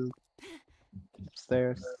up to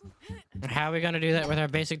upstairs. How are we gonna do that with our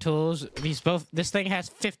basic tools? This thing has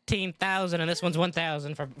 15,000 and this one's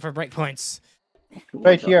 1,000 for breakpoints.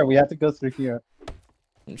 Right here. We have to go through here.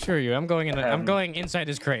 I'm sure you. I'm going in. I'm going inside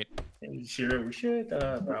this crate. Sure, we should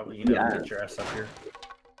probably get your ass up here.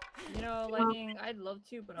 You know, Lightning, I'd love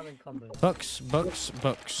to, but I'm encumbered. Books.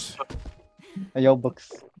 Hey, yo, books.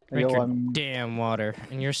 Hey, Drink yo, your I'm... damn water,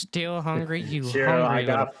 and you're still hungry. You Sure, hungry I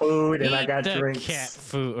little. got food and I Eat got the drinks. cat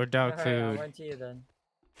food or dog Alright, food. I went to you then.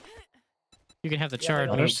 You can have the Yeah, charred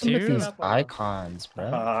but What are meat some of too. these icons, bro?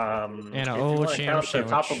 And an if old you want to sham count the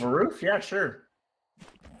top sandwich. of a roof, yeah, sure.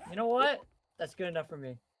 You know what? That's good enough for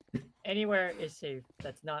me. Anywhere is safe.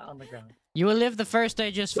 That's not on the ground. You will live the first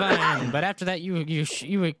day just fine, but after that, you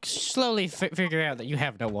will slowly figure out that you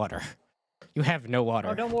have no water. You have no water.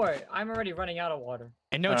 Oh, don't worry. I'm already running out of water.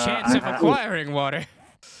 And no chance of acquiring water.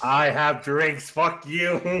 I have drinks. Fuck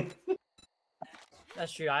you.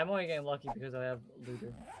 That's true. I'm only getting lucky because I have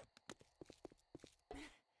looter.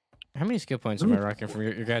 How many skill points am I rocking from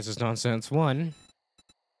your guys' nonsense? 1.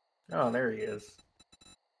 Oh, there he is.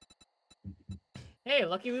 Hey,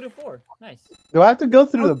 lucky looter 4. Nice. Do I have to go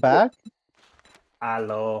through the back?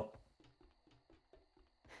 Hello.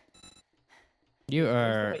 You Where's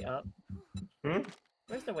are. the way up? Hmm?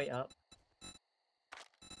 Where's the way up?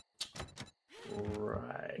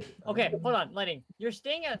 Right. Okay, hold on, Lenny. You're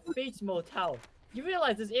staying at Fate's Motel. You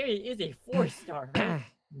realize this area is a 4-star, right?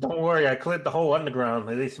 Don't worry, I cleared the whole underground,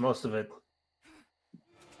 at least most of it.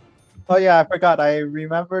 Oh yeah, I forgot. I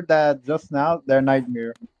remembered that just now they're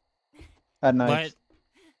nightmare at night.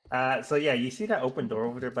 What? So yeah, you see that open door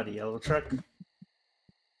over there by the yellow truck?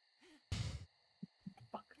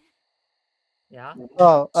 Yeah.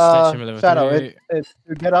 Oh, Statue level Shadow. 3. It's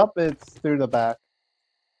to get up. It's through the back.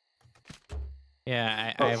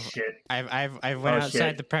 Yeah, Oh shit. I've went outside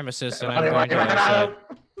shit. the premises and Honey, I'm going to get go outside.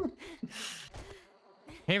 out.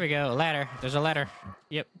 Here we go. A ladder. There's a ladder.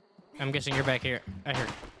 Yep. I'm guessing you're back here.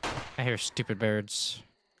 I hear stupid birds.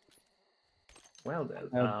 Well then.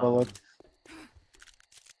 I have bullets.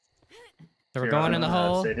 So we're going in the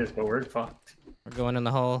hole. Say this, but we're fucked. We're going in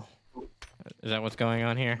the hole. Is that what's going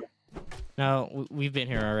on here? No, we've been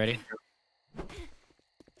here already.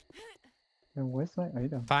 And where's my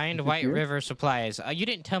item? Find Is it White here? River supplies. You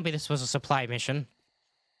didn't tell me this was a supply mission.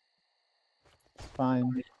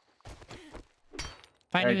 Fine. If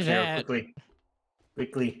I knew Alright, Cheryl, that,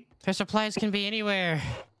 quickly. their supplies can be anywhere.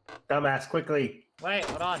 Dumbass, quickly. Wait,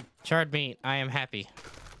 hold on. Charred meat. I am happy.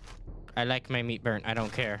 I like my meat burnt. I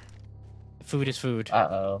don't care. Food is food.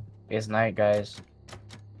 Uh-oh. It's night, guys.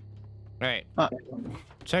 Right.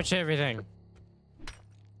 Search everything.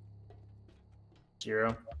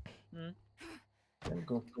 Zero. Hmm? There we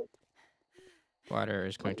go. Water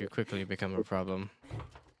is going to quickly become a problem.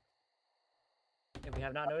 If we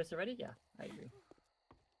have not noticed already, yeah, I agree.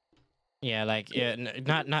 Yeah, like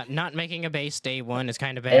not making a base day 1 is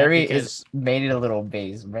kind of bad Airy because made it a little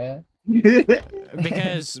base, bruh.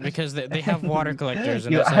 because they have water collectors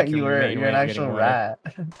and You, that's like you're your main an way of getting actual water. rat.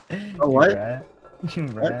 Oh, You what? rat. You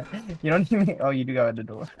rat. You don't even. Oh, you do go at the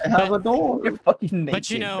door. I have a door. You're fucking naked.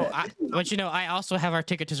 But you know, I also have our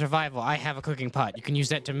ticket to survival. I have a cooking pot. You can use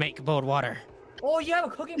that to make boiled water. Oh, you have a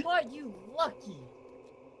cooking pot? You lucky.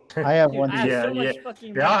 I have Dude, one. I have Yeah, so much yeah.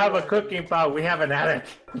 fucking We all have a wood. cooking pot. We have an attic.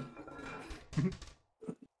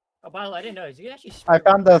 Oh, by the way, I didn't know this. You can actually. I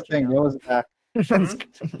found the spray thing. It was back. You I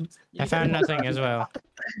can found pour nothing it as out. well.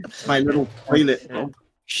 My little toilet, bro.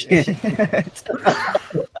 Shit.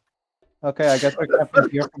 Okay, I guess we're camping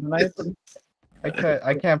here for the night.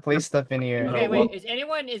 I can't place stuff in here. Okay, well- wait. Is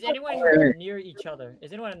anyone near each other?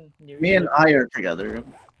 Is anyone near? Me each and other? I are together.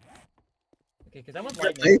 Okay, because I'm with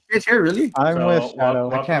lightning. Hey, it's here, really? I'm So, with Shadow.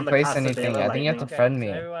 welcome I can't to place Casa de anything. la I think you have to Okay, friend so me.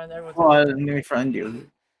 everyone's Oh, let me friend you.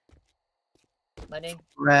 lightning.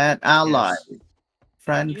 Friend, ally. Do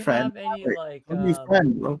Friend, you friend. have any Wait, like? Let me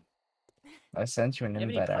friend, bro. I sent you an You have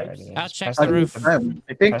any invite pipes? already. I'll Just check press the Let me roof. friend.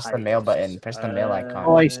 I think. Press the mail button. Press the mail icon.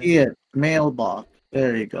 Oh, I see it. Mailbox.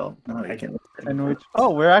 There you go. Now I can. And which?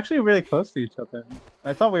 Oh, we're actually really close to each other.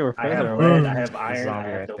 I thought we were I further have away. wood, I have iron, I zombie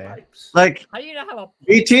have right no there. pipes. Like, How do you not have a?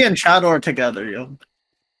 BT and Shadow are together, yo.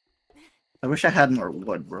 I wish I had more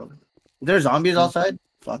wood, bro. Is there zombies outside?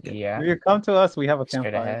 Fuck it. Yeah. If you come to us, we have a Straight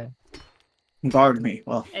campfire. ahead. Guard me.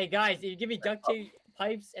 Well, Hey guys, if you give me duct tape,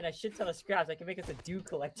 pipes, and a shit ton of scraps, I can make us a dew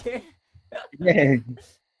collector. yeah.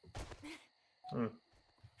 Here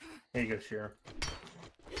you go, Shiro.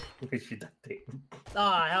 Here's your duct tape.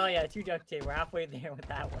 Ah, hell yeah, 2 duct tape. We're halfway there with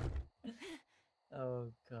that one. Oh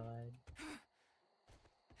god.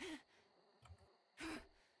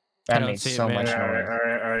 I That don't made see it, so man. much Alright,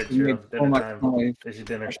 noise. alright, You Shiro. made so Dinner much time. noise. There's your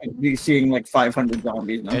dinner. I should be seeing like 500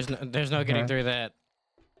 zombies now. There's no getting Uh-huh. through that.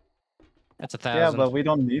 That's 1,000. Yeah, but we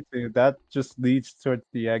don't need to. That just leads towards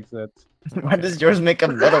the exit. Why does yours make a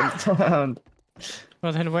metal sound?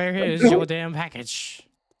 Well, then where is your damn package?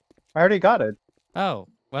 I already got it. Oh,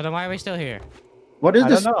 well then why are we still here? What is I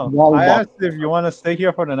this? don't know. wall I box? asked if you want to stay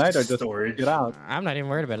here for the night or just Storage. get out. I'm not even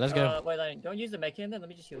worried about it. Let's go. Wait, like, don't use the med kit then. Let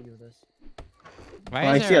me just heal you with this. Why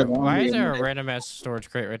I is see a why zombie is in there a there. random ass storage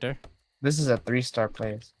crate right there? This is a 3-star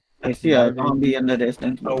place. I see a zombie in the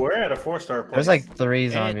distance. Oh, we're at a 4-star place. There's like 3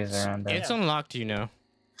 zombies It's, around there. it's unlocked, you know.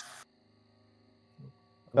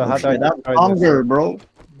 So how do I Shit, I'm destroy this? hunger, bro.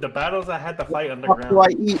 The battles I had to fight What do I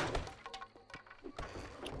underground. eat?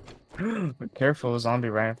 Be careful, zombie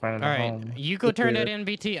right in front of the All right, home. you go turn that Prepared. in,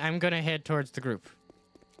 BT. I'm gonna head towards the group.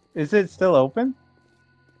 Is it still open?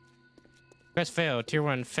 Quest failed. Tier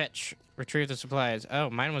 1, fetch. Retrieve the supplies. Oh,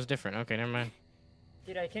 mine was different. Okay, never mind.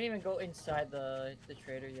 Dude, I can't even go inside the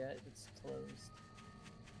trader yet. It's closed.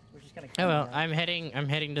 We're just gonna. Oh well, I'm heading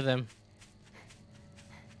to them.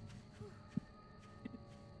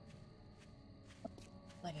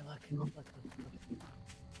 Lenny, look.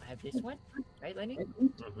 I have this one, right, Lenny?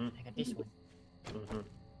 Mm-hmm. I got this one. Mm-hmm.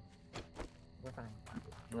 We're fine.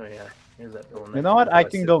 Oh yeah. Here's that door. You know what? I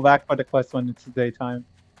can go back for the quest when it's daytime.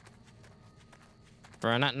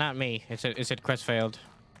 Bro, not me. It said quest failed.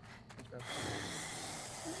 Thanks, bro.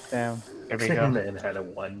 Damn. There we go. Man had a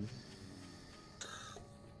 1.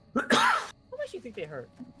 How much do you think they hurt?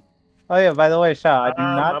 Oh yeah, by the way, Sha, I do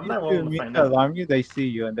I'm not not need willing to to meet find the out. zombie. They see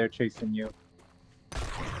you and they're chasing you.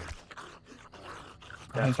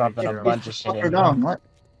 I'm dropping a Shiro. bunch of shit Fucker in. down. What?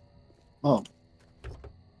 Oh,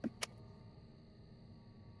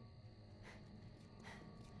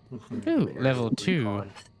 Ooh, level 2.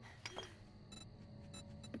 Recon.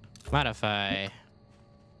 Modify.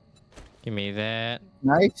 Give me that.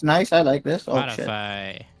 nice, nice. I like this. Oh shit.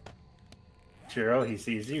 Modify. Shiro, he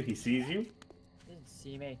sees you. He sees you. They didn't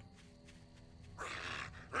see me.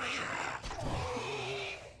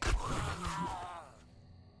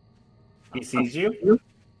 He sees you.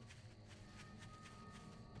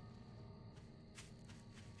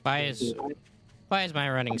 Why is my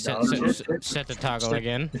running set to toggle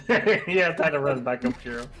again? Yeah, time to run back up,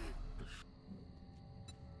 Shiro.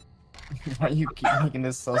 Why you keep making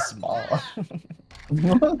this so small?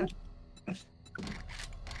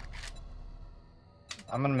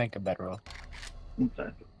 I'm gonna make a bedroll. Okay.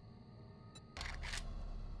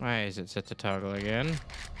 Why is it set to toggle again? Did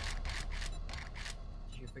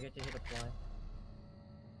you forget to hit apply?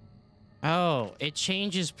 Oh, it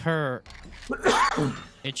changes per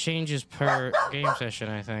game session,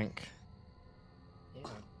 I think. Yeah.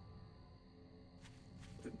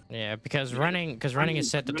 Yeah, because running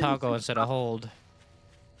is set to toggle instead of hold.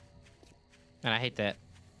 And I hate that.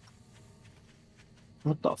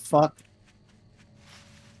 What the fuck?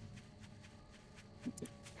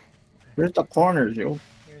 Where's the corners, yo?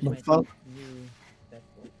 Here's The my fuck? new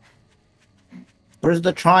bedroll. Where's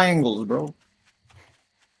the triangles, bro?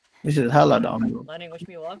 This is hella dumb, bro. Lightning, wish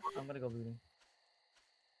me luck. I'm gonna go looting.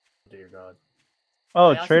 Dear God. Oh,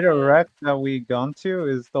 I also Trader did- Rex that we gone to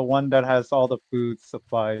is the one that has all the food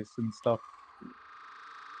supplies and stuff.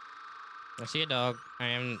 I see a dog. I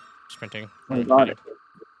am sprinting. I got it.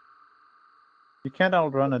 You can't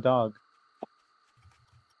outrun a dog.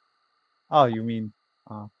 Oh, you mean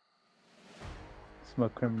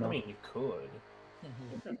smoke I criminal. mean, you could.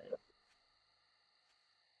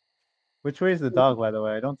 Which way is the dog, by the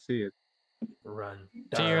way? I don't see it. Run.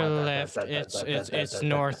 To your left, it's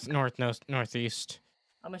northeast.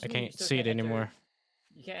 I'm I assuming you can't still see it can't enter- anymore.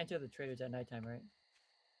 You can't enter the traders at nighttime, right?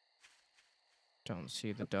 Don't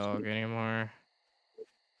see the dog anymore.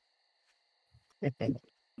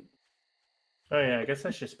 Oh yeah, I guess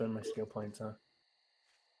I should spend my skill points, huh?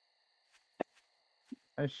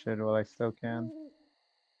 I should while I still can.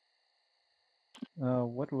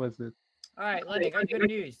 What was it? All right, Lenny, I got good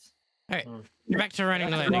news. All right, you're back to running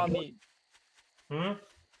the I got raw landing. meat. Hmm?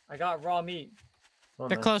 I got raw meat. Oh,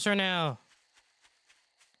 They're nice. closer now.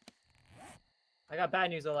 I got bad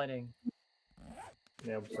news, though, Lightning.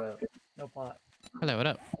 Yeah, what's that? No pot. Hello, what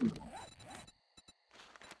up?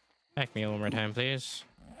 Back me one more time, please.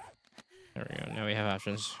 There we go. Now we have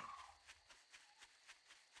options.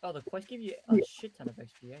 Oh, the quest give you a shit ton of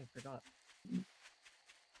XP. I forgot.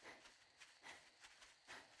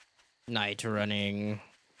 Night running.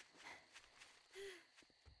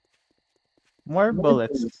 More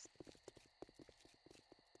bullets.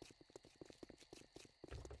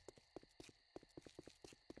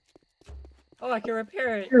 Oh, I can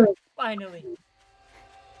repair it. Finally.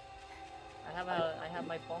 I have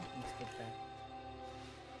my bonking stick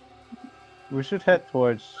back. We should head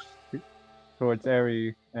towards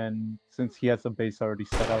Airy, and since he has a base already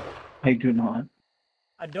set up. I do not.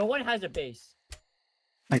 No one has a base.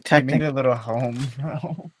 I I made technically a little home,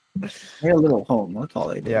 bro. made a little home. That's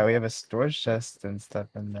all I did. Yeah, we have a storage chest and stuff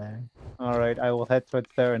in there. All right, I will head towards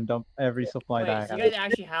there and dump every supply Wait, that so I you have. guys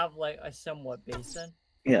actually have like a somewhat base then?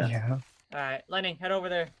 Yeah. Yeah. All right, Lightning, head over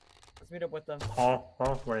there. Let's meet up with them.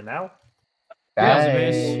 Right now? Who has a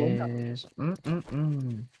base? Guys.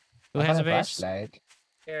 Who has a base? Flashlight.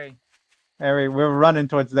 Harry. Airy, we're running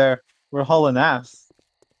towards there. We're hauling ass.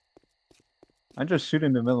 I'm just shooting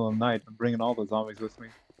in the middle of the night. I'm bringing all the zombies with me.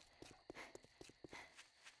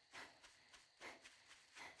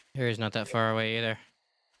 Harry's not that far away either.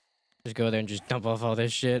 Just go there and just dump off all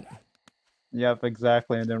this shit. Yep,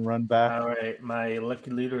 exactly, and then run back. Alright, my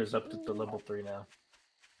lucky leader is up to the level 3 now.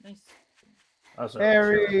 Nice. Also,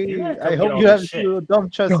 Airy, gotta I come hope get all you have this shit. your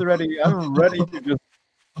dump chest ready. I'm ready to just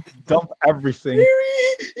dump everything.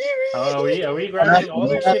 Are we grabbing all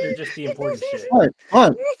this shit or just the important shit? What?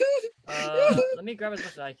 What? Let me grab as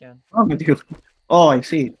much as I can. What's wrong with you? Oh, I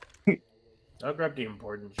see. I'll grab the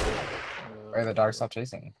important shit. Or the dog stop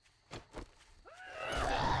chasing.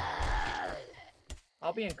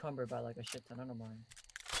 I'll be encumbered by like a shit ton. I don't mind.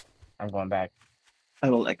 I'm going back. I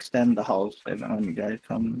will extend the house and when you guys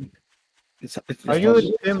come. It's Are you with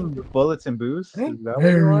Tim Bullets and Booze? Is that what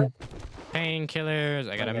you are? Painkillers.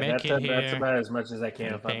 I got a Okay, med kit that's here. about as much as I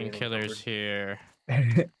can if I'm being Painkillers here.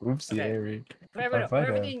 Oopsie, Okay. Airy.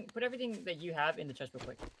 Put everything that you have in the chest real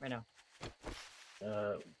quick, right now.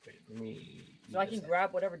 Wait, let me. So I can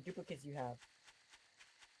grab whatever duplicates you have.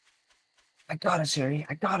 I got us, Airy.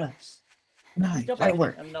 I got us. Nice. Dump That everything,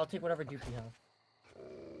 worked. and then I'll take whatever dupe you have.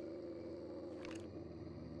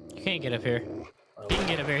 You can't get up here. He can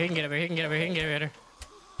get up here. He can get up here. He can get up here. He can get up here.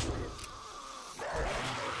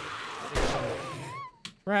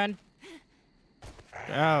 Run.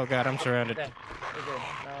 Oh god, I'm surrounded. Okay, we're good.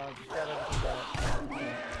 Now just grab everything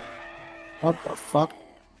that. What the fuck?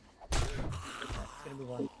 It's gonna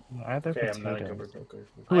move on. Are there Okay, I'm not potatoes? encumbered. Okay.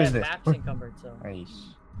 Who I is have this? maps encumbered, so. Nice.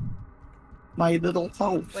 My little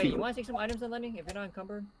house. Wait, you want to take some items then, Lenny? If you're not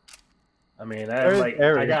encumbered? I mean, Where's I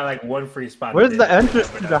Airy? got like one free spot. Where's to the dig, entrance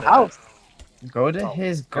but to not the that. house? Go to Oh,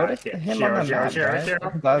 his. Go God, to yeah. him Share, on the share, map, share, guys. share.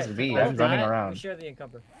 That was me. Well, I'm running that, We around. share the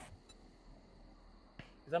encumber.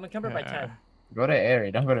 Because I'm encumbered by 10. Go to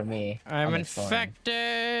Airy. Don't go to me. I'm exploring.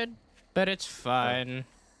 infected, but it's fine.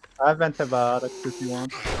 I have antibiotics if you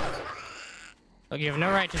want. Look, you have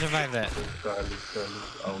no right to survive that.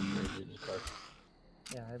 Oh, you just got.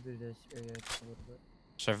 Yeah, I blew this area just a little bit.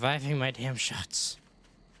 Surviving my damn shots.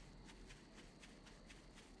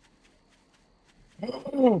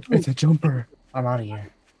 It's a jumper. I'm out of here.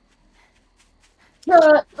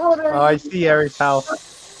 Oh, I see Airy's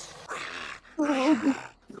house.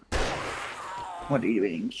 What are you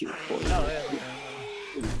being cute for? Oh,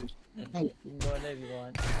 yeah, you can go in there if you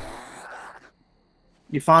want.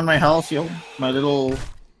 You found my house, yo? My little.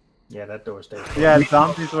 Yeah, that door stays. Yeah,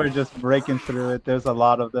 zombies were just breaking through it. There's a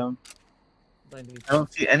lot of them. I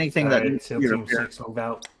don't see anything that Alright, needs to SEAL be Team repaired. 6, move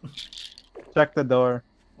out. Check the door.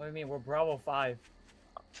 What do you mean? We're Bravo 5.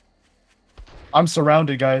 I'm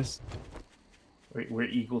surrounded, guys. We're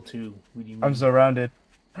Eagle 2. What do you mean? I'm surrounded.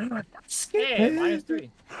 Hey, -3.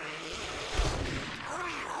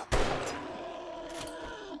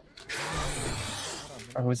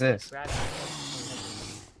 Oh, who's this? Grab it.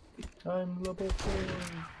 I'm level 4.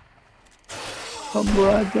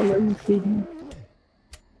 Congratulations.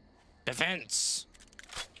 Defense.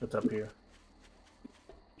 What's up here?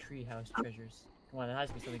 Treehouse treasures. Come on, there has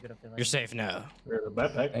to be something good up there. You're safe now. There's a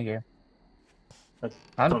backpack. Thank you. It's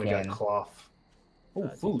only got Pumpkin. cloth. Oh,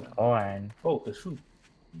 food. Corn. Oh, there's food.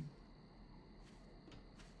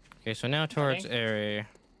 Okay, so now towards area.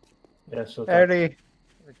 Yeah, so. Harry,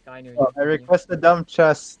 There's a guy near I you. request the dump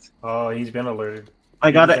chest. Oh, he's been alerted.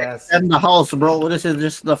 I gotta Yes. extend the house, bro. This is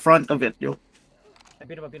just the front of it, yo. I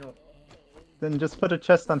beat him up, beat him up. Then just put a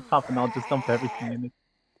chest on top and I'll just dump everything in it.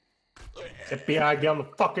 FBI, get on the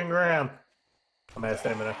fucking ground. I'm out of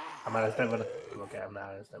stamina. Okay, I'm not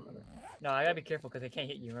out of stamina. No, I gotta be careful because they can't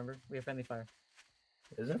hit you, remember? We have friendly fire.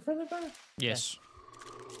 Is it friendly fire? Yes.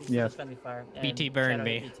 Yes. Friendly fire. and BT burned Shadow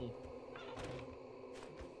me. hit BT.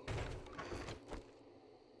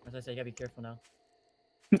 As I say, you gotta be careful now.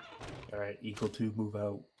 Alright, equal to move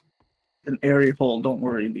out. An area hole, don't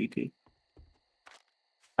worry, BT.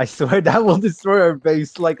 I swear that will destroy our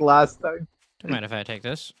base like last time. Don't mind if I take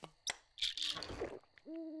this.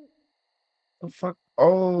 Oh fuck.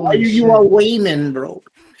 Oh. Why are you shit. a Wayman, bro?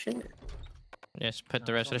 Shit. Yes, put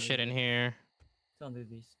the No, rest of the don't shit do in here. Don't do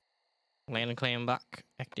these. Land and claim back.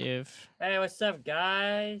 Active. Hey, what's up,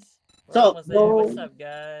 guys? We're What's up, almost there. bro? What's up,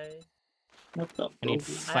 guys? What's up, I need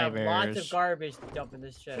bro? I have lots of fibers. garbage to dump in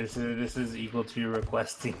this chest. This is equal to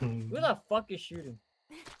requesting. Who the fuck is shooting?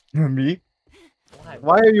 Me? Why?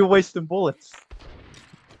 Why are you wasting bullets?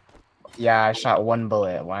 Yeah, I shot one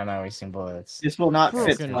bullet. Why am I wasting bullets? This will not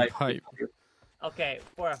fit Broken my pipe. Okay,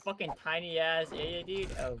 for a fucking tiny ass area, dude.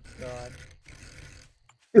 Oh god.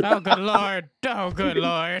 Oh, good lord. Oh, good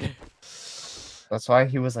lord. That's why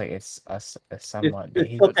he was like, it's a somewhat.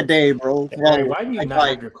 It took a day, bro. Hey, why do you I not have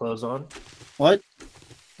died. your clothes on? What?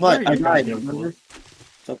 What? Where I are you died, goddamn remember? clothes?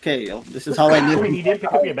 It's okay, yo. This is how I live. Wait, you didn't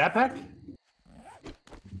pick up your backpack?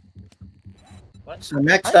 What? So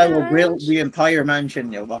next I will grill the entire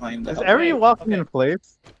mansion, yo, behind Is that. every walking okay. in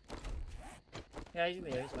place? Yeah, he's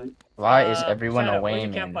there. He's fine. Why is everyone Shadow, away, where's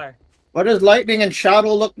your man? campfire? What does lightning and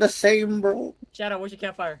shadow look the same, bro? Shadow, where's your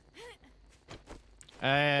campfire?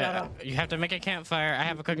 You have to make a campfire. I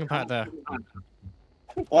have a cooking pot, though.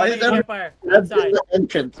 Why Make is a that campfire that's outside? the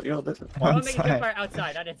entrance? Yo, this is Go fun. and make a campfire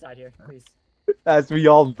outside, not inside here, please. As we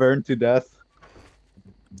all burn to death.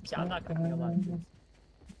 Yeah, I'm not cooking a lot.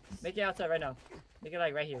 Make it outside right now. Make it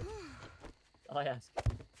like right here. All I ask.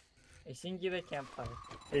 A singular campfire.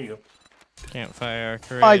 There you go. Campfire.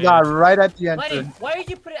 Oh my Created. god, right at the Buddy, entrance. why did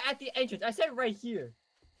you put it at the entrance? I said right here.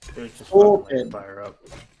 Dude, just Open. fucking light fire up.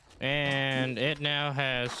 And it now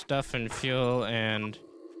has stuff and fuel and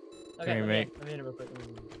Okay, Can we make- let me in real quick. Let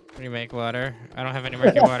me in. remake water. I don't have any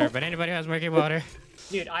murky water, but anybody who has murky water.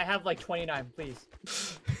 Dude, I have like 29,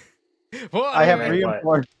 please. What? I have What?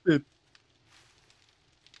 reinforced it.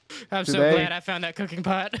 I'm so today- glad I found that cooking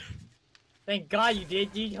pot. Thank God you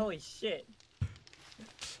did, dude. Holy shit.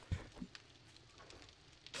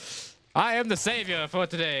 I am the savior for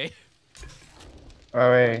today. Oh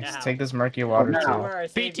wait, Now. just take this murky water now. You too. are our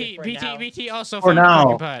savior BT, for BT, now. BT also For found the now.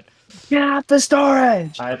 cooking pot. Get out the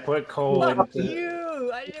storage! I put coal Fuck into.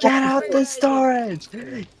 you! I didn't Get want to out say the that. storage!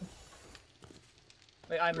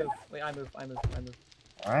 Wait, I move. Wait, I move. I move. I move.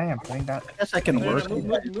 Alright, I'm putting that. I guess I can No, no, work. no,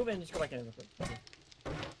 move and just go back in real quick. Okay.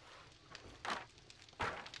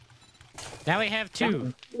 Now we have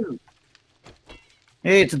two.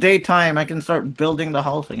 Hey, it's daytime. I can start building the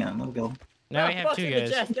house again. Let's go. Now Oh, we have fuck's two in the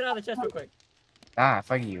guys. chest. Get out of the chest real quick. Ah,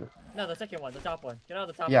 fuck you. No, the second one, the top one. Get out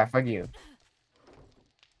of the top Yeah, one. fuck you.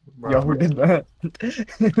 Bro, Yo, who did that?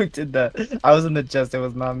 Who did that? I was in the chest, it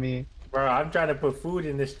was not me. bro, I'm trying to put food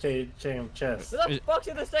in this chest. Who the fuck's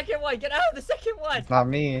in the second one? Get out of the second one! It's not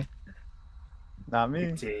me. Not me.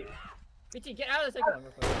 BT. BT, get out of the second one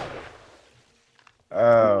real quick.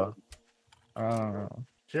 Oh. Oh.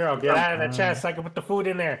 Sure, get out of the chest so I can put the food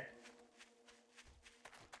in there.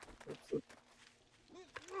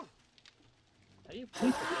 How do you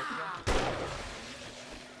place the second one?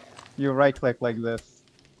 You right click like this.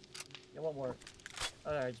 Get one more.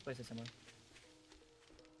 Oh, alright, just place it somewhere.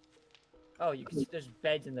 Oh, you can see there's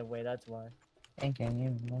beds in the way, that's why. Thinking you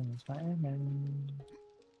know Spider-Man.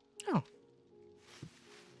 Oh.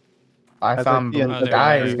 I As found I see blue another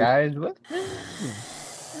guys, one. guys. What?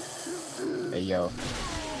 Hey, yo.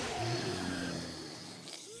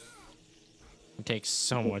 It takes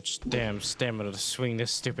so much damn stamina to swing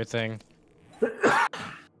this stupid thing.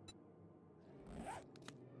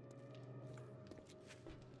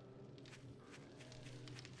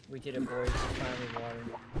 We did it, boys. Finally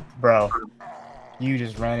water. Bro. You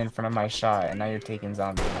just ran in front of my shot, and now you're taking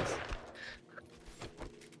zombies.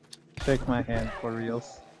 Shake my hand for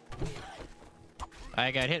reals.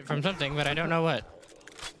 I got hit from something, but I don't know what.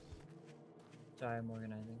 Sorry, I'm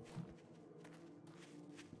organizing.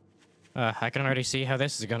 I can already see how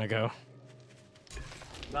this is gonna go.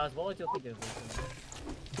 Miles, what would you think of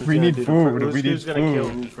this? We need food. We need Who's gonna kill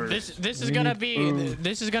food. who first? This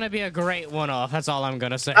is gonna be a great one-off. That's all I'm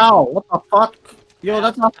gonna say. Ow! What the fuck? Yo,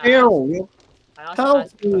 that's not fair. Yo. I also Help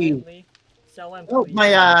asked me. kindly, someone Help please my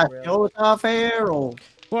use ass. the grill. Yo, it's not fair.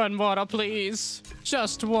 One water, please.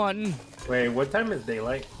 Just one. Wait, what time is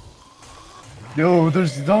daylight? Yo,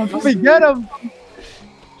 there's zombies. Let me get him.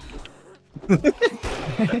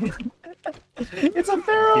 It's a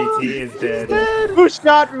pharaoh. PT is dead. Who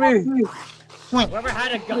shot me? Whoever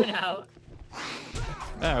had a gun out. Oh,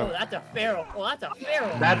 Oh, that's a pharaoh. Oh, that's a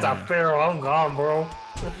pharaoh. That's a pharaoh. I'm gone, bro.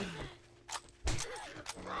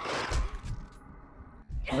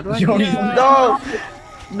 What do I Yo, do? no.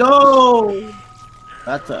 No!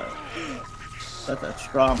 That's a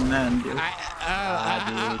strong man, dude.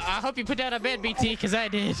 I hope you put down a bed, BT, because I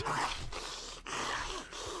did.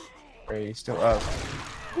 Are you still up?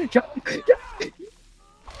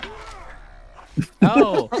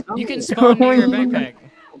 Oh, you can spawn near your backpack.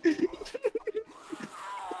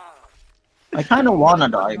 I kind of wanna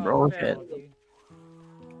die, bro. Shit.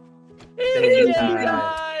 Pharaoh, dude. Dang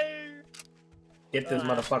time. Get this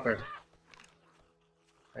motherfucker.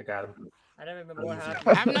 I got him. I never been more happy.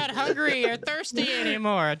 I'm not hungry or thirsty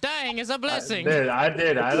anymore. Dying is a blessing. I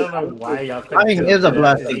did. I don't know why y'all couldn't Dying do is a that.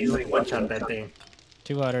 blessing. Easily one-shot that thing.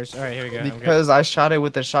 2 waters. All right, here we go. I'm good. Because I shot it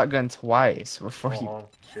with the shotgun twice before you Oh,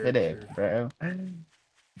 sure, hit it, sure. bro.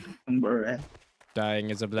 Bruh. Dying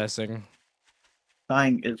is a blessing.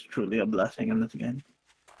 Dying is truly a blessing in this game.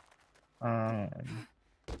 Um,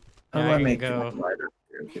 How Now do I I can make go. it lighter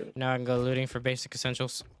here, too? Now I can go looting for basic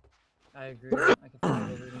essentials. I agree. I can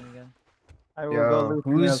finally go looting again. I will Yo, go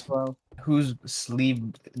looting who's- as well. whose sleeve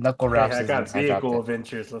knuckle Hey, wraps I is got this? I dropped vehicle it.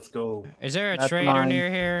 adventures. Let's go. Is there a That's trader mine. near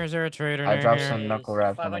here? Is there a trader I near dropped here? some knuckle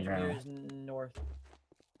wraps on the 500 ground. meters north.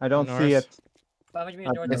 I don't see North. it. 500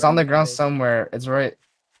 meters north. It's of on the our ground base. somewhere. It's right.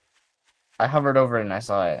 I hovered over it and I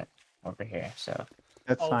saw it over here. So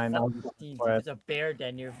That's Oh, fine. I'll fuck, go Steve, for it. there's a bear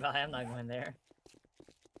den nearby. I'm not going there.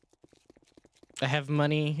 I have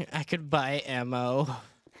money. I could buy ammo.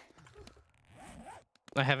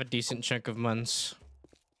 I have a decent chunk of months.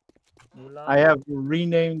 Moolah. I have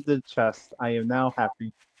renamed the chest. I am now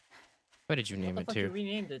happy. What did you name What it the fuck you to?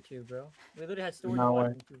 renamed it to, bro? We literally had storage No way.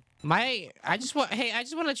 water too. I just want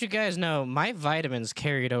to let you guys know my vitamins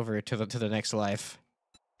carried over to the next life.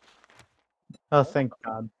 Oh, thank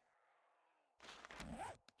God.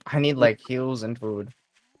 I need like heals and food.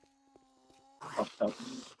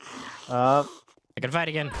 Uh, I can fight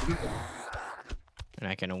again. And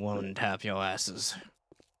I can one tap your asses.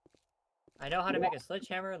 I know how to make a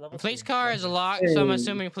sledgehammer level Police 2. car is locked, so I'm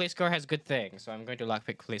assuming police car has good things. So I'm going to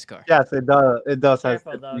lockpick police car. yes, it does. It does have.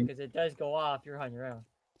 Careful though, because it does go off. You're on your own.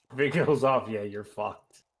 If it goes off, yeah, you're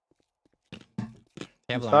fucked.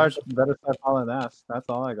 They have Start, alarms. better start hauling ass. That's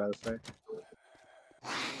all I gotta say.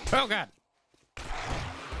 Oh god!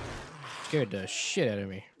 Scared the shit out of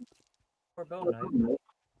me. Or bow knife.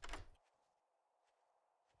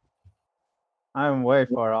 I'm way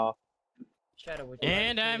far off. Shadow, would you like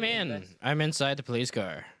And to I'm in. invest- I'm inside the police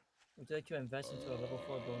car. Would you like to invest into a level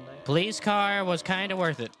 4 bow knife? Police car was kind of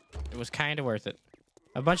worth it. It was kind of worth it.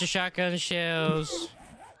 A bunch of shotgun shells.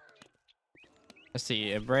 Let's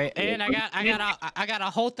see, and I got a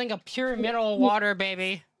whole thing of pure mineral water,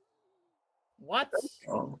 baby. What?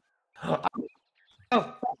 Oh,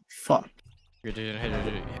 Oh, fuck.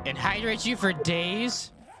 It hydrates you for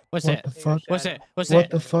days. What's What that? the There you go, fuck? What's Shadow. that? What's What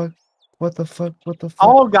that? the fuck? What the fuck? What the fuck?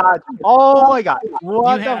 Oh God! Oh my God!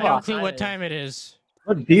 What You the have no fuck? clue what time it is.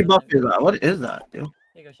 What debuff is that? What is that, dude?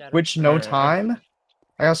 Here you go, Shadow. Which no time?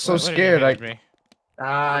 I got so What did you scared. hand I me?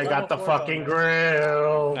 I got the fucking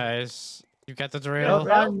grill. Nice. You got the No,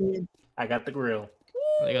 drill. I mean, I got the grill.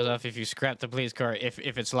 It goes off if you scrap the police car if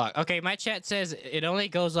it's locked. Okay, my chat says it only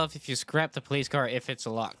goes off if you scrap the police car if it's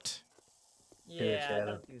locked. Yeah, Shadow.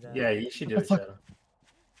 don't do that. Yeah, you should do What it, the fuck?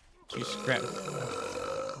 Shadow. You scrap.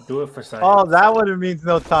 Do it for science. oh, that one means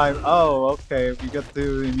no time. Oh, okay. We got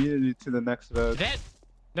the immunity to the next vote. That.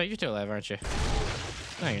 No, you're still alive, aren't you?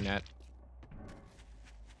 No, you're not.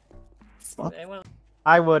 Fuck. Anyone?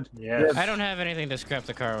 I would. Yes. I don't have anything to scrap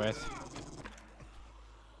the car with.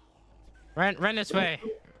 Run this way.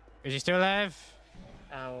 Is he still alive?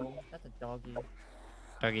 Ow, that's a doggy.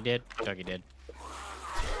 Doggy did. Doggy did.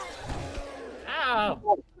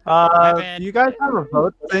 Ow! My bad. Do you guys have a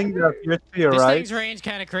vote thing that appears to your This right? thing's range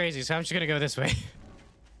kind of crazy, so I'm just gonna go this way.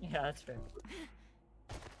 Yeah, that's fair.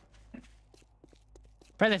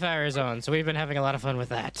 Friendly fire is on, so we've been having a lot of fun with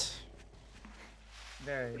that.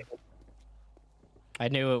 Very. I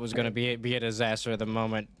knew it was going to be a disaster the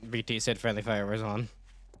moment BT said friendly fire was on.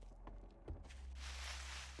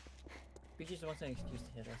 We just want an excuse to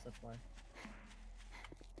hit us, that's why.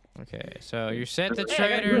 Okay, so you said the Hey, I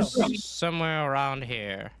got trader's real. somewhere around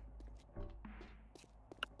here.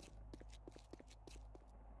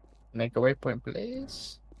 Make a waypoint,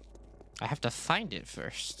 please. I have to find it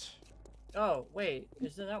first. Oh, wait.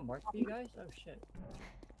 Isn't that marked for you guys? Oh, shit.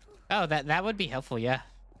 Oh, that would be helpful, yeah.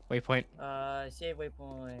 Waypoint. Save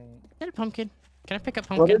waypoint. Is that a pumpkin? Can I pick up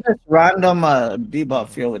What pumpkin? is this random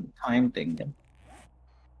debuff here with time thing?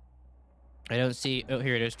 I don't see. Oh,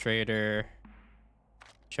 here it is. Trader.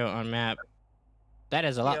 Show on map. That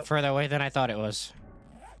is a lot Yep. further away than I thought it was.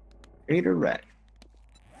 Trader Red.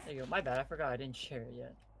 There you go. My bad. I forgot I didn't share it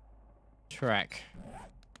yet. Track.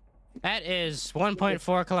 That is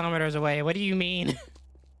 1.4 kilometers away. What do you mean?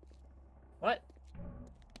 What?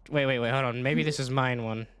 Wait, hold on. Maybe this is mine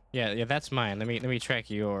one. Yeah, that's mine. Let me track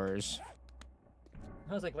yours.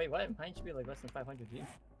 I was like, wait, what? Mine should be like less than 500 feet.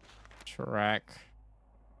 Track.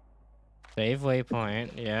 Save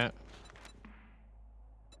waypoint. Yeah.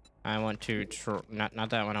 I want to not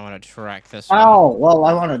that one. I want to track this one. Oh, well,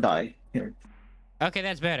 I want to die. Here. Okay,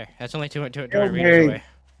 that's better. That's only 200 Kill meters me. away.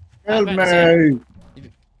 Kill about to say- me.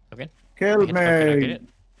 Okay. Kill Okay, I get me. it.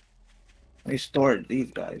 I stored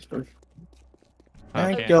these guys first.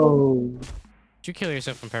 Okay. Thank you. Did you kill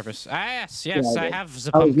yourself on purpose? Ah, yes, Yeah, I I did. have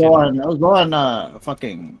the I was pumpkin. going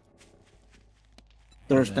fucking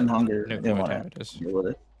thirst and hunger. No I clue didn't what want time it is. to deal with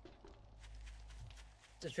it.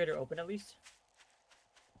 Is the trader open at least?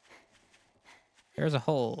 There's a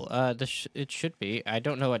hole. It should be. I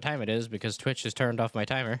don't know what time it is because Twitch has turned off my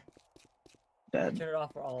timer. Dead. Turn it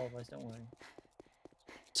off for all of us, don't worry.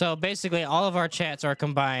 So basically, all of our chats are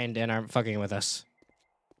combined and are fucking with us.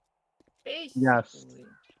 Yes. Basically.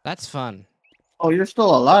 That's fun. Oh, you're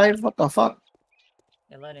still alive? What the fuck?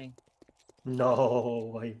 Yeah, Lenning.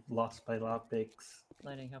 No, I lost my lockpicks.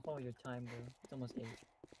 Lenning, have fun with your time, bro. It's almost 8.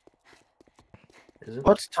 Is it?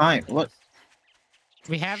 What's time? What?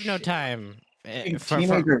 We have no time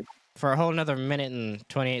Teenager. for a whole another minute and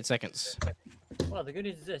 28 seconds. Well, the good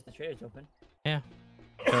news is this: the trader's open.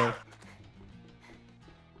 So,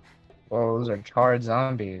 Well, those are charred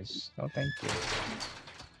zombies. No, thank you.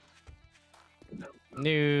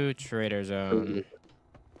 new trader zone.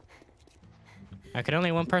 Could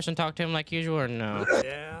only one person talk to him like usual or no?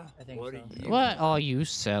 Yeah. I think What so. are you? What are you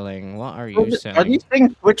selling? What are Are you selling? these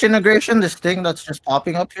things Twitch integration? This thing that's just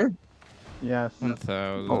popping up here? Yes.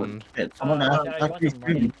 1,000. Oh, shit. Someone Shadow, asked you actually want some money?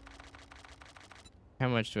 streaming. How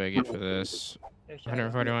much do I get for this? Here, Shadow.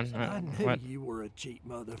 141. I knew What? you were a cheap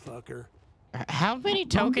motherfucker. How many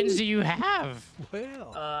tokens do you have?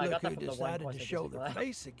 Well, I got look that who from the one decided quest to I show just their bought.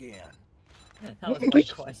 face again. That was my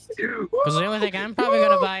quest. Because the only thing I'm probably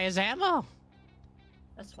gonna buy is ammo.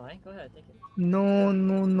 That's fine. Go ahead, take it.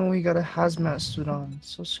 No, he got a hazmat suit on.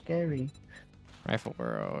 So scary. Rifle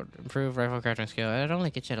world, improve rifle crafting skill. I'd only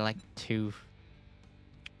get you to like 2.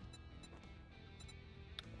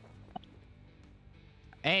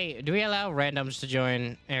 Hey, do we allow randoms to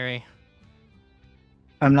join, Ari?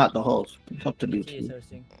 I'm not the host. It's up to He is BT.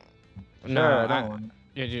 hosting. No, Sure, I don't want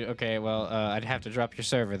okay, well, I'd have to drop your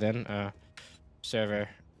server then. Server.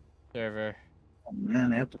 Oh,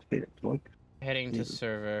 man, I have to pay the toy. Heading to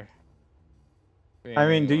server. I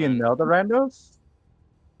mean, do you 391. know the randos?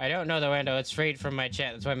 I don't know the rando. It's straight from my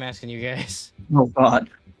chat. That's why I'm asking you guys. Oh, God.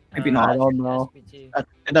 Maybe Uh, not. I don't know. SBT.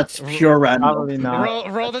 That's pure random. Probably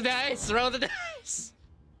not. Roll the dice. Roll the dice.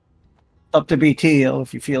 Up to BT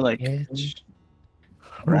if you feel like Bitch.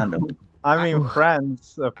 random. I mean,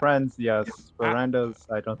 friends, yes, but Ah. randos,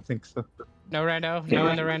 I don't think so. No rando. No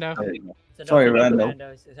in the rando. So Sorry, no friend of Rando.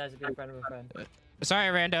 Randos. It has to be a friend of a friend. Sorry,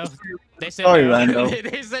 rando. They said Sorry, no.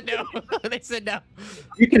 Rando. They said no. They said no.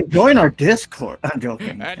 You can join our Discord. I'm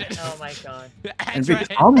joking. Oh my god. And That's right.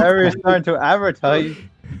 become Harry's starting to advertise.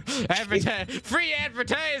 Free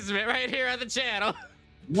advertisement right here on the channel.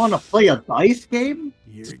 You want to play a dice game?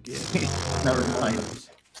 You're getting Never mind.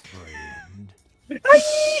 friend.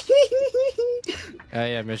 Oh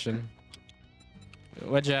yeah, mission.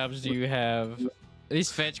 What jobs do you have?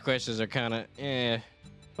 These fetch questions are kind of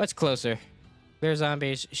What's closer? Clear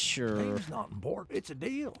zombies? Sure. Name's not important. It's a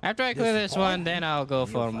deal. After I clear this one, then I'll go You'll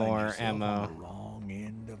for find more yourself on ammo. the wrong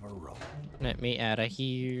end of a rope. Let me out of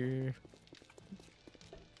here.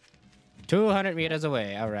 200 meters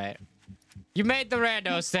away. All right. You made the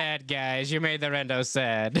rando sad, guys. You made the rando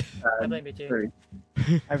sad. I blame BT. Sorry.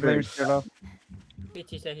 I blame Shiro.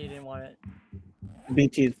 BT said he didn't want it.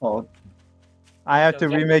 BT's fault. I have to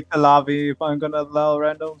So, remake the lobby if I'm gonna allow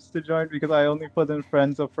randoms to join because I only put in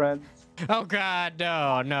friends of friends. Oh god,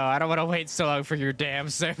 no, no, I don't want to wait so long for your damn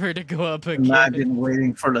server to go up again. Imagine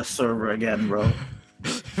waiting for the server again, bro.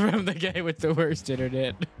 From the guy with the worst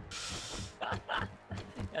internet.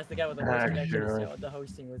 That's the guy with the worst connection. Sure. So the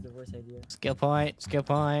hosting was the worst idea. Skill point, skill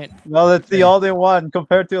point. Well, it's the all-in-one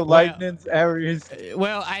compared to Lightning's Ares.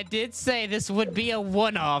 Well, I did say this would be a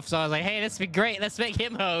one-off, so I was like, hey, this would be great. Let's make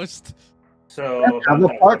him host. So Have a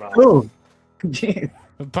part 2. Jeez.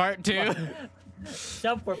 Part 2.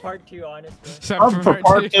 Sub for part 2, honestly. Sub For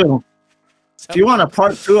part 2. If you want a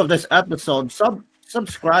part 2 of this episode,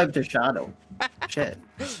 subscribe to Shadow. Shit.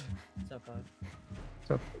 Sub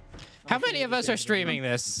 5. How many of us are streaming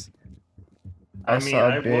this? I mean, saw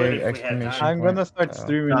I a would big if we had exclamation time. I'm point. gonna start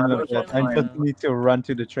streaming in a bit. I just need to run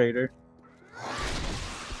to the trader.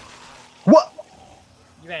 What?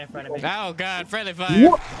 You ran in front of me. Oh god, friendly fire.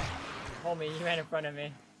 What? Homie, you ran in front of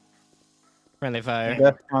me. Friendly fire.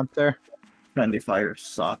 Death Hunter. Friendly fire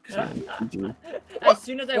sucks. As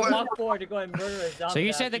soon as I walk forward to go and murder a zombie. So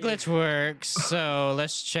you said the glitch works, so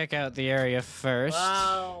let's check out the area first.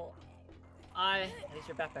 Well, at least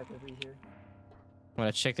your backpack will be here. I'm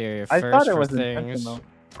gonna check the area I first thought it for was things. intentional.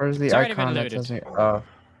 Where's the It's already been icon that looted. tells me? Oh,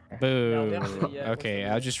 Boo. we haven't looted yet. Okay,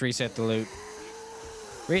 What's I'll just reset the loot.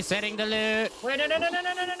 Resetting the loot. Wait, no.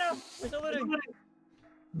 We're still looting.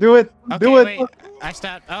 Do it. Okay, Do it. wait. I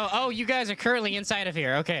stopped. Oh, you guys are currently inside of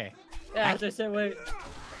here. Okay. Yeah, as I said, wait.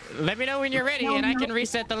 Let me know when you're ready, and I can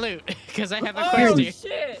reset the loot because I have a Oh, quest here.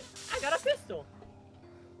 shit! I got a pistol.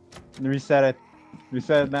 Reset it.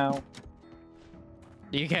 Reset it now.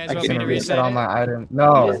 You guys I want me can to reset reset all it? my items.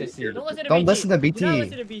 No. Don't listen to Don't BT. listen to Do not BT.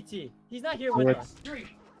 listen to BT. He's not here with it. us.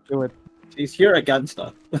 Do it. He's here against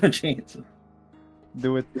us. Jeez.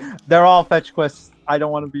 Do it. They're all fetch quests. I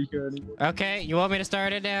don't want to be here anymore. Okay, you want me to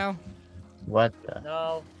start it now? What the?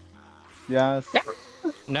 No, Yes.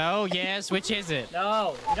 No, yes, which is it?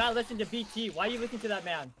 no. You're not listening to BT. Why are you listening to that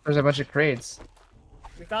man? There's a bunch of crates.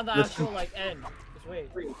 We found the actual, like, end. Just wait.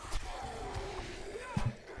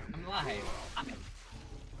 I'm live.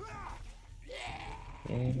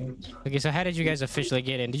 Okay, so how did you guys officially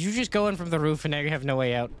get in? Did you just go in from the roof and now you have no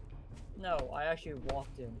way out? No, I actually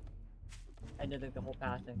walked in. I did, like, the whole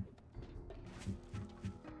path thing.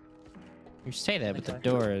 You say that, but the Okay.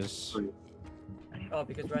 door is... Oh,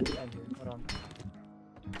 because we're at the end here. Hold on.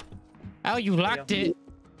 Oh, you locked it!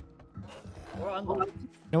 We're unlocked.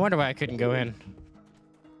 No wonder why I couldn't go in.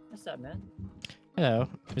 What's that, man? Hello.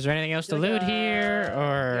 Is there anything else to loot here,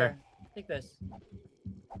 or... Here, take this.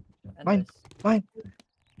 And Mine. this. Mine.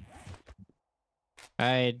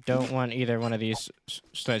 I don't want either one of these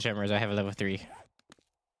sledgehammers. I have a level 3.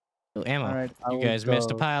 Ooh, ammo. All right, I You will guys missed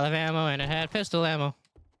a go. pile of ammo and it had pistol ammo.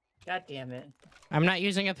 God damn it. I'm not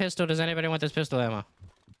using a pistol. Does anybody want this pistol ammo?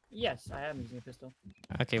 Yes, I am using a pistol.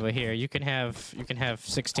 Okay, well here, you can have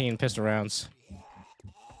 16 pistol rounds.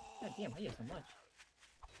 God damn, I get so much.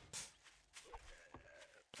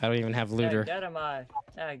 I don't even have looter. Get him, I.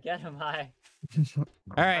 Get him, I.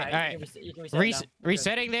 Alright. You can reset it now. Good.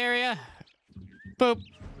 Resetting the area. Boop.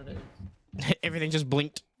 Everything just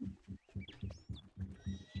blinked.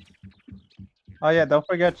 Oh yeah, don't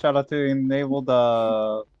forget, shout out to enable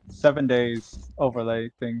the 7 days overlay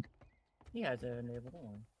thing. You guys are enabled. Don't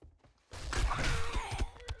worry.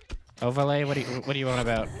 Overlay? What do you want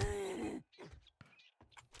about?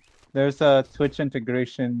 There's a Twitch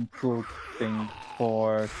integration tool thing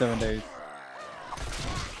for 7 days.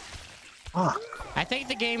 I think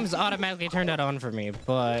the game's automatically turned that on for me,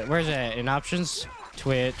 but where's it? In options?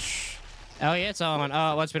 Twitch. Oh yeah, it's on.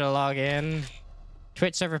 Oh, it wants me to log in.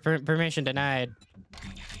 Twitch server permission denied.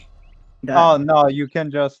 Oh no, you can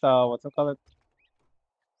just what's it called?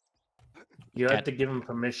 You have to give him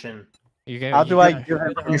permission. How do I give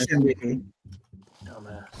him permission?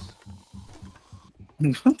 Dumbass.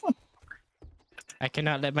 I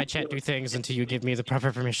cannot let my chat do things until you give me the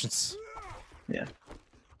proper permissions. Yeah.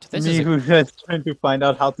 This Me is who is trying to find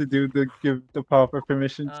out how to give the proper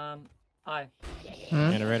permissions. Hi.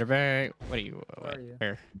 Generator back. What are you? Where are you?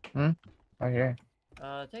 Where? Oh yeah.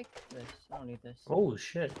 Take this. I don't need this. Oh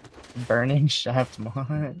shit. Burning shaft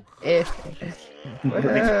mod.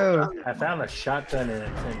 Whoa. I found a shotgun in it.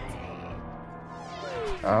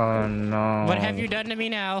 Oh no. What have you done to me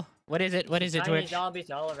now? What is it? What is it, Tiny Twitch? zombies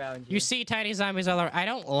all around you. You see tiny zombies all around. I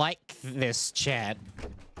don't like this chat.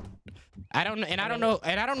 I don't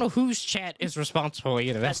know whose chat is responsible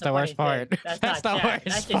either. That's the worst part. That's That's not the chat. worst.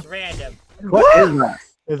 That's just random. What is that?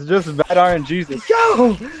 It's just bad RNGs.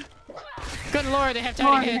 Yo! Good lord, they have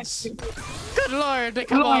tiny heads. Good lord, they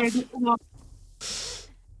come off.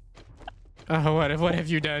 Oh, what have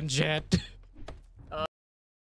you done, Jet?